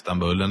i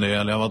Istanbul eller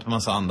jag har varit på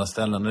massa andra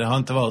ställen. Det har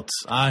inte varit,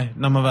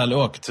 när man väl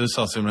åker till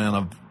USA så vill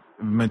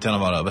man inte gärna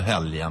vara över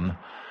helgen.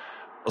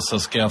 Och så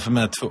ska jag få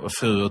med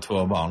 4 och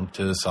 2 barn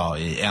till USA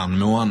i 1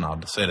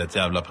 månad. Så är det ett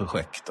jävla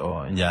projekt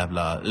och en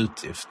jävla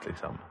utgift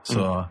liksom.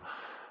 Så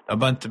det har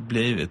bara inte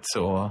blivit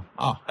så...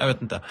 jag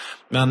vet inte.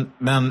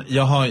 Men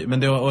jag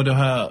har... då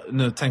har jag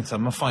nu tänkt så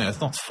här, men fan, jag är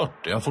snart 40.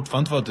 Jag har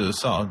fortfarande inte varit i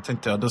USA.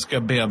 Tänkte jag, då ska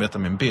jag bearbeta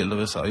min bild av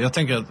USA. Jag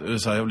tänker att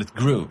USA är jävligt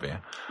groovy.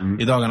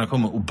 I dagarna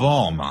kommer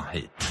Obama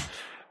hit.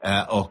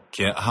 Och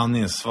han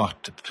är en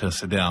svart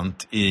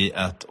president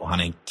och han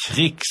är en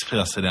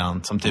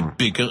krigspresident som typ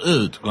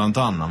bygger ut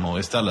Guantanamo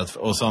istället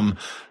och som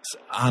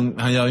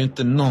han gör ju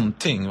inte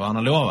någonting vad han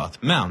har lovat,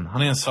 men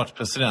han är en svart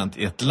president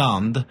i ett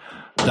land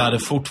där det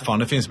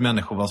fortfarande finns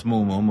människor vars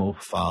mormor och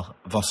morfar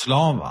var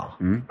slavar.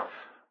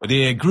 Och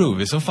det är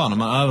groovy som fan. Om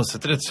man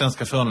översätter det till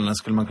svenska förhållanden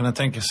skulle man kunna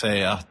tänka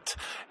sig att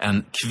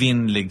en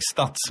kvinnlig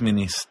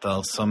statsminister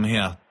som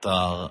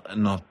heter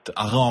något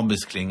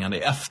arabiskklingande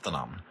i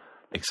efternamn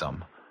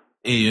liksom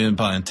är ju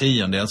bara en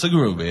 10-del så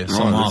groovy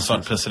som har en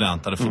svart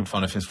president där det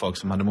fortfarande finns folk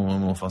som hade mormor och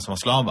morfar som var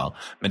slavar.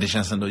 Men det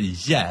känns ändå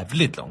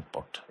jävligt långt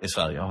bort i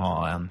Sverige att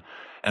ha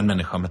en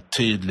människa med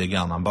tydlig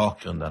annan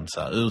bakgrund än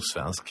så här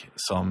ursvensk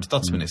som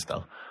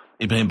statsminister.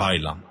 Ibrahim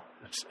Baylan.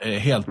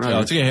 Jag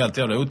tycker det är helt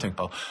jävla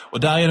otänkbart. Och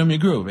där är de ju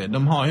groovy.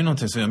 De har ju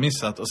någonting som vi har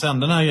missat. Och sen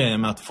den här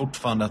grejen med att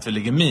fortfarande att vi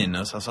ligger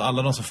minus. Alltså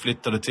alla de som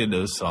flyttade till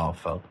USA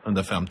för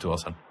under 50 år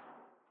sedan.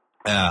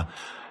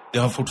 det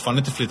har fortfarande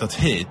inte flyttat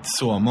hit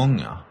så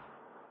många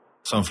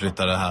som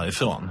flyttade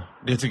härifrån.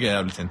 Det tycker jag är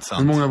jävligt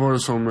intressant. Hur många var det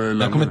som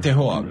lämnade? Jag kommer inte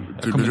ihåg.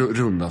 Typ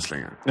runda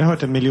slängar. Jag har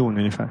hört 1 miljon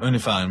ungefär.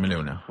 Ungefär 1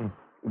 miljon, ja.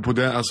 Och på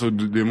det, alltså,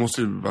 det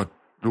måste ju varit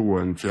då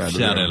en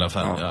fjärdedel av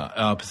fallet,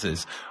 ja,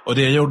 precis. Och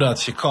det gjorde att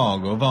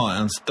Chicago var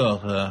en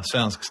större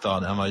svensk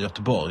stad än vad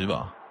Göteborg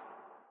var.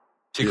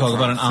 Chicago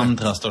var den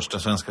andra största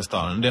svenska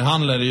staden. Det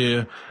handlade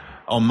ju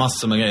om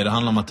massor med grejer. Det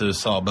handlade om att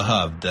USA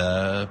behövde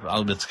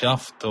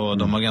arbetskraft och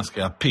de var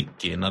ganska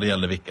picky när det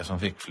gällde vilka som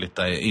fick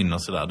flytta in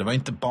och sådär. Det var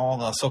inte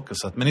bara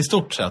sockersött, men i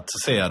stort sett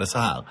så ser jag det så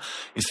här.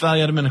 I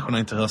Sverige hade människorna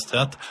inte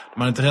rösträtt.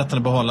 De hade inte rätten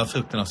att behålla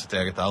frukten av sitt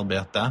eget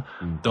arbete.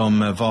 De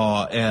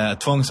var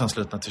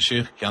tvångsanslutna till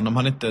kyrkan.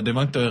 Det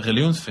var inte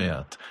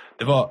religionsfrihet.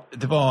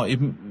 Det var i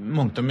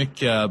mångt och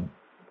mycket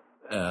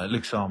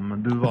liksom...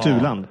 Ett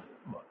u-land.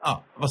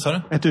 Ja, vad sa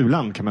du? Ett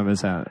u-land kan man väl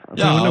säga.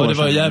 Ja, och det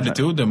var jävligt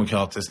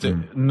odemokratiskt.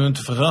 Du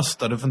inte får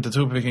rösta, du får inte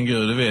tro på vilken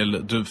gud du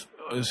vill.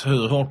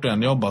 Hur hårt du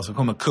än jobbar så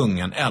kommer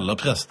kungen eller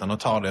prästen att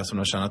ta det som de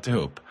har tjänat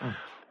ihop.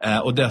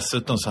 Och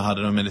dessutom så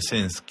hade de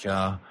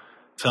medicinska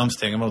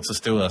framstegen varit så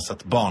stora så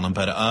att barnen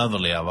började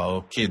överleva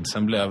och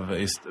kidsen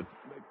blev...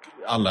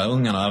 Alla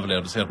ungarna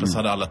överlevde, så helt plötsligt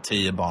hade alla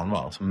 10 barn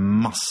var. Så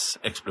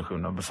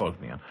massexplosion av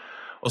befolkningen.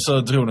 Och så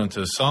drog de till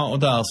USA och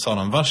där sa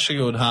de,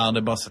 varsågod här, det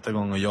är bara att sätta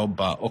igång och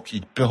jobba och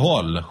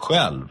behåll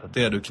själv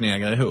det du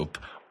knegar ihop.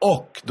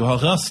 Och du har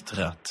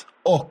rösträtt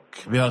och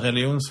vi har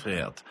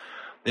religionsfrihet.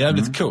 Det är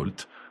jävligt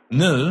coolt.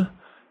 Nu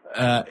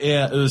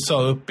är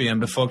USA uppe i en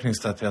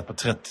befolkningstäthet på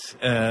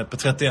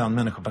 31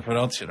 människor per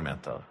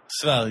kvadratkilometer.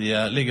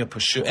 Sverige ligger på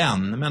 21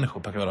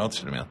 människor per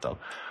kvadratkilometer.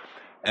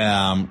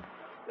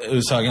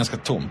 USA är ganska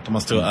tomt. De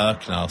har stora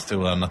öknar,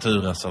 stora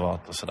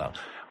naturreservat och sådär.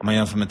 Om man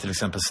jämför med till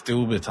exempel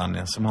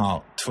Storbritannien som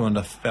har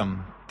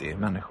 250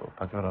 människor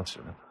per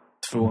kvadratkilometer.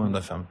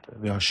 250.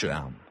 Vi har 21.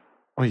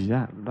 Oj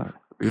jävlar.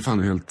 Det är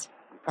fan helt...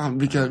 Fan,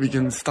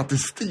 vilken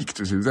statistik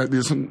du ser. Det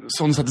är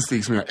sån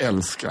statistik som jag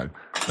älskar.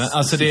 Men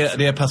alltså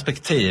det är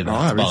perspektiv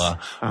bara. Ja.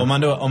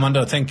 Om man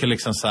då tänker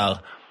liksom så här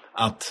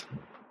att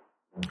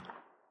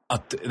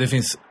det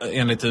finns,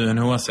 enligt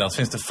UNHCR så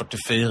finns det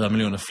 44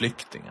 miljoner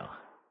flyktingar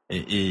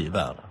i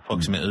världen.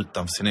 Folk som är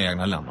utanför sina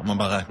egna länder. Om man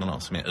bara räknar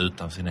dem som är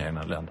utanför sina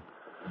egna länder.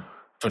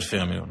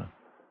 44 miljoner.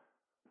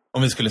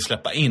 Om vi skulle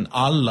släppa in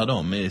alla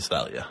dem i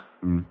Sverige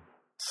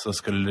så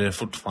skulle det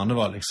fortfarande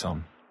vara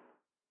liksom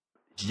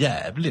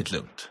jävligt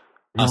lugnt.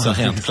 Alltså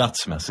rent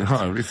platsmässigt.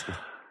 Ja, visst.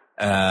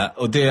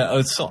 Och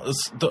det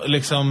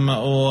liksom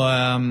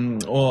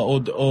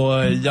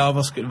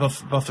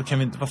varför kan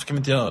vi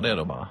inte göra det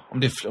då bara? Om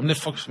det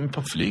är folk som är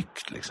på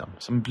flykt liksom,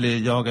 som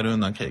blir jagade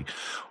undan krig.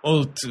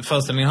 Och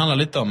föreställningen handlar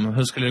lite om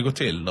hur skulle det gå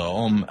till då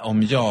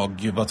om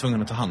jag var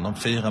tvungen att ta hand om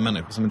 4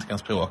 människor som inte kan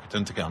språket och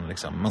inte kan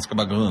liksom. Man ska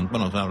bara gå runt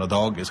med någon jävla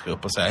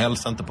dagisgrupp och säga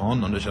hälsa inte på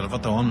honom, du känner för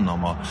att ta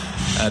honom och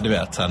du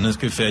vet så här, nu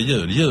ska vi fira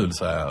jul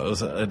så här, och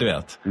så, du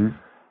vet.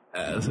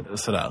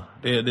 Sådär.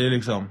 Det är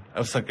liksom,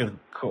 jag försöker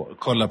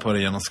kolla på det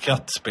genom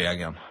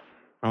skrattspegeln.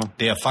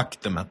 Det är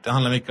faktumet, det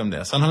handlar mycket om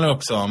det. Sen handlar det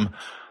också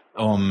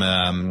om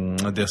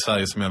det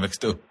Sverige som jag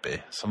växte upp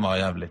i, som var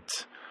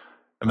jävligt,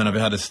 jag menar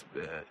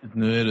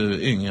nu är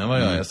du yngre än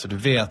vad jag är, så du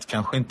vet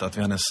kanske inte att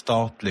vi hade en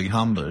statlig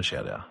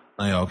hamburgerkedja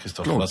när jag och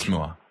Kristoffer var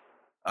små.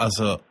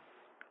 Alltså,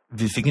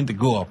 vi fick inte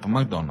gå på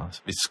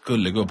McDonalds, vi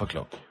skulle gå på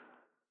Klock.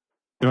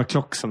 Det var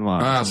Klock som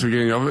var... Nej, alltså,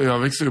 jag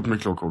växte upp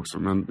med Klock också,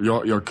 men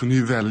jag kunde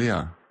ju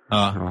välja.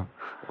 Ja.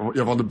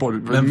 Jag valde bort.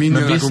 Men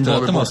visste du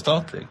att den var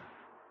statlig?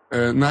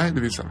 Nej,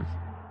 det visste jag inte.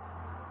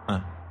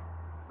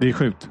 Det är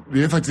sjukt.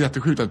 Det är faktiskt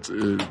jättesjukt att...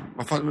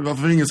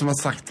 varför är ingen som har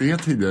sagt det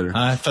tidigare?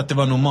 Nej, för att det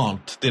var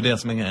normalt. Det är det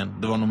som är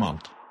grejen. Det var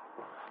normalt.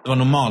 Det var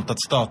normalt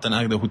att staten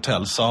ägde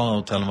hotell.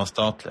 Sara-hotellen var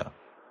statliga.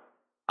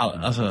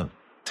 Alltså,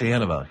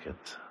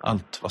 Televerket.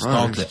 Allt var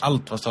statligt.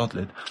 Allt var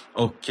statligt.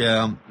 Och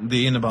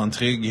det innebar en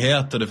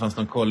trygghet och det fanns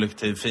någon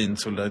kollektiv fin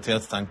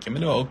solidaritetstanke.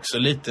 Men det var också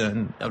lite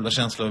en jävla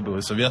känsla av att bo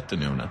i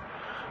Sovjetunionen.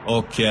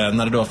 Och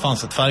när det då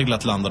fanns ett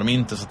färgglatt land där de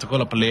inte satt och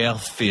kollade på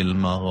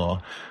lerfilmer och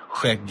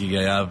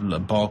skäggiga jävla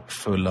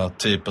bakfulla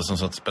typer som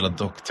satt och spelade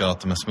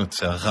dockteater med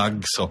smutsiga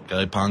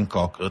raggsockar i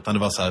pannkakor, utan det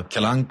var så här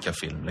Kalle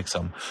Anka-film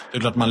liksom. Det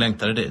är klart man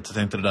längtade dit och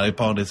tänkte det där är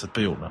paradiset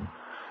på jorden.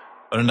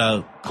 Och den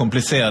där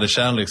komplicerade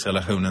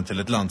kärleksrelationen till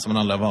ett land som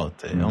man aldrig har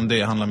varit i. Om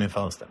det handlar min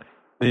föreställning.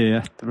 Det är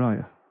jättebra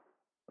ju.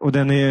 Och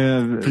den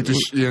är... Fick du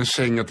ge en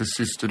känga till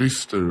Syster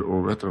Ryster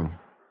och vet du?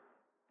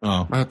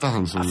 Ja. Vad heter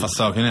han som... Fast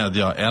saken är att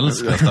jag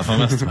älskar Staffan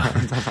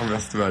Westerberg. Staffan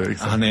Westerberg,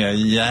 exakt. Han är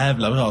en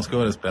jävla bra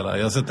skådespelare.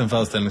 Jag har sett en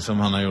föreställning som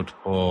han har gjort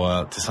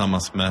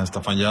tillsammans med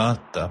Staffan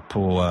Göte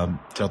på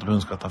Teater på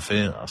Hundsgatan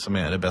 4, som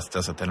är det bästa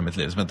jag sett i hela mitt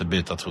liv, som heter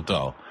Byta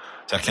trottoar.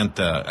 Så jag kan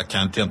inte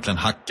egentligen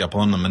hacka på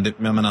honom, men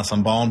jag menar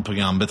som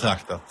barnprogram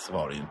betraktat så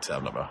var det ju inte så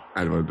jävla bra.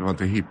 Nej, det var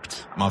inte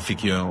hippt. Man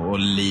fick ju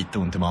lite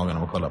ont i magen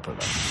av att kolla på det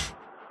där.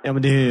 Ja,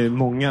 men det är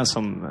många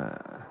som...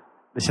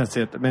 Det känns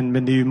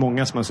men det är ju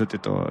många som har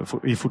suttit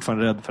och är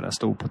fortfarande rädd för att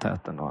stå på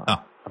täten. Och...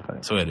 Ja.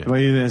 Så är det. Det var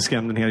ju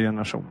skrämd en hel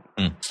generation.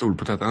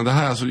 Storpotäten. Det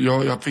här, alltså,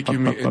 jag fick ju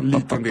en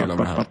liten del av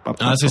det här.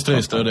 Ja, just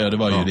det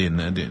var ju din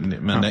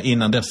men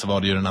innan dess så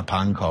var det ju den här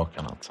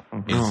pannkakan alltså.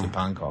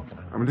 Pannkakan.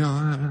 Ja, men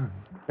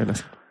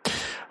det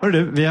Hörru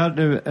du, vi har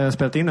nu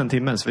spelat in en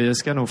timme, så vi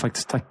ska nog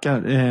faktiskt tacka.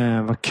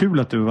 Vad kul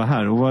att du var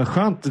här, och vad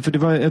skönt, för det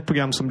var ett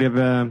program som blev...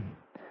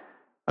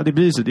 Ja, det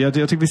blir så. Jag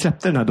tycker vi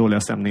släppte den här dåliga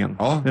stämningen.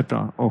 Ja. Det är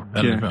bra. Och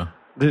bra.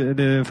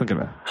 Det funkar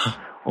väl.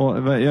 Och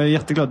jag är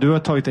jätteglad. Du har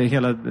tagit det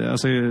hela...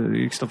 Alltså,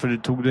 Kristoffer, du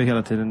tog det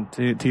hela tiden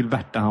till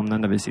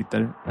Värtahamnen där vi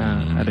sitter.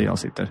 Eller jag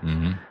sitter.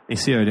 Ni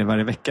ser ju det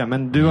varje vecka.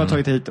 Men du har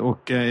tagit hit,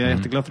 och jag är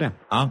jätteglad för det.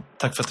 Ja,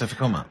 tack för att jag fick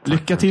komma.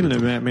 Lycka till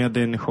nu med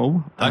din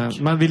show. Tack.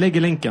 Men vi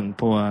lägger länken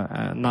på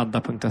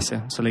nadda.se.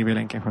 Så lägger vi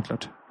länken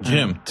självklart.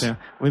 Grymt.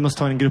 Och vi måste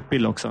ta en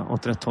gruppbild också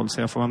åt rätt håll,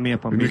 så jag får vara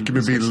med på en bild. Mycket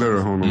med bilder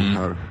av honom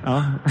här.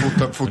 Ja.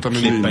 Fota med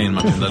Klippa in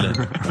Martin Dahlin.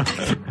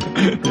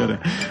 Gör det.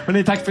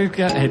 Hörrni, tack för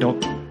mycket. Hej då.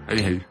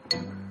 Hej.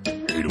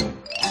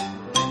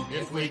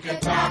 If we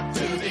could talk to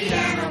the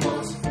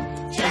animals,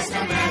 just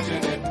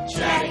imagine it,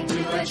 chatting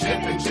to a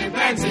chip and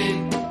chimpanzee.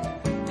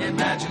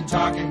 Imagine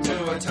talking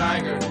to a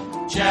tiger,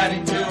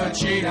 chatting to a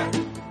cheetah.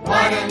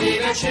 What a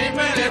neat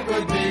achievement it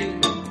would be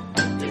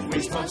if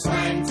we spoke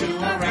slang to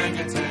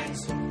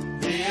orangutans.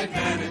 The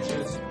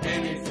advantages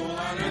any fool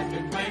on earth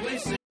can plainly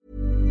see.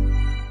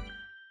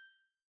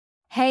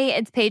 Hey,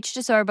 it's Paige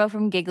DeSorbo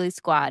from Giggly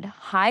Squad.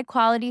 High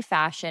quality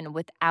fashion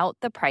without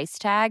the price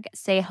tag.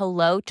 Say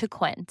hello to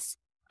Quince.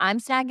 I'm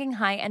snagging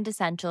high-end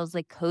essentials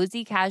like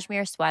cozy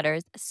cashmere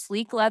sweaters,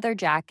 sleek leather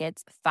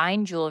jackets,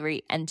 fine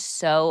jewelry, and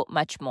so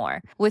much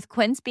more. With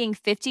Quince being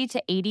 50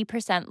 to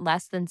 80%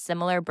 less than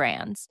similar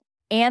brands.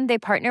 And they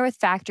partner with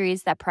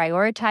factories that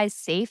prioritize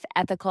safe,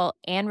 ethical,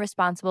 and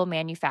responsible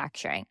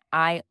manufacturing.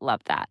 I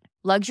love that.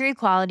 Luxury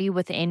quality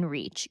within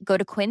reach. Go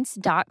to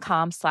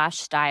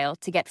quince.com/style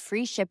to get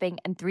free shipping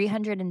and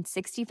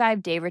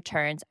 365-day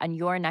returns on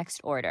your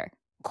next order.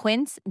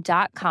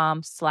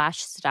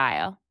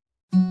 Quince.com/style.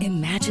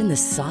 Imagine the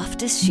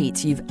softest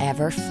sheets you've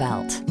ever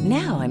felt.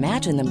 Now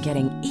imagine them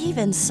getting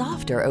even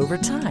softer over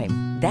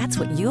time. That's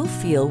what you'll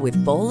feel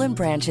with Boll &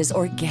 Branch's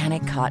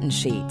organic cotton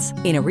sheets.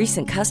 In a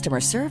recent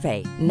customer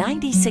survey,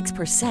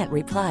 96%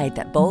 replied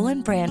that Boll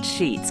 & Branch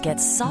sheets get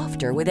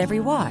softer with every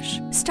wash.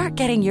 Start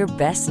getting your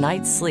best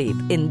night's sleep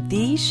in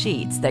these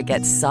sheets that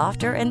get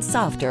softer and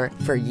softer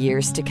for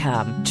years to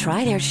come.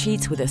 Try their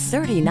sheets with a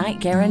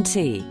 30-night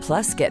guarantee.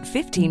 Plus, get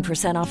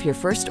 15% off your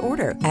first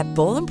order at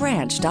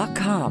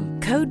bollandbranch.com.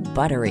 Code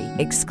BUTTERY.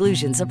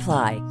 Exclusions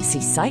apply.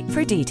 See site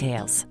for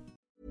details.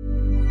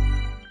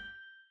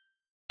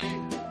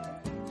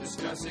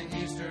 Discussing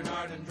Eastern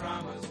art and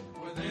dramas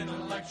with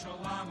intellectual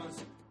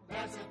llamas.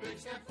 That's a big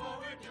step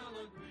forward,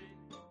 you'll agree.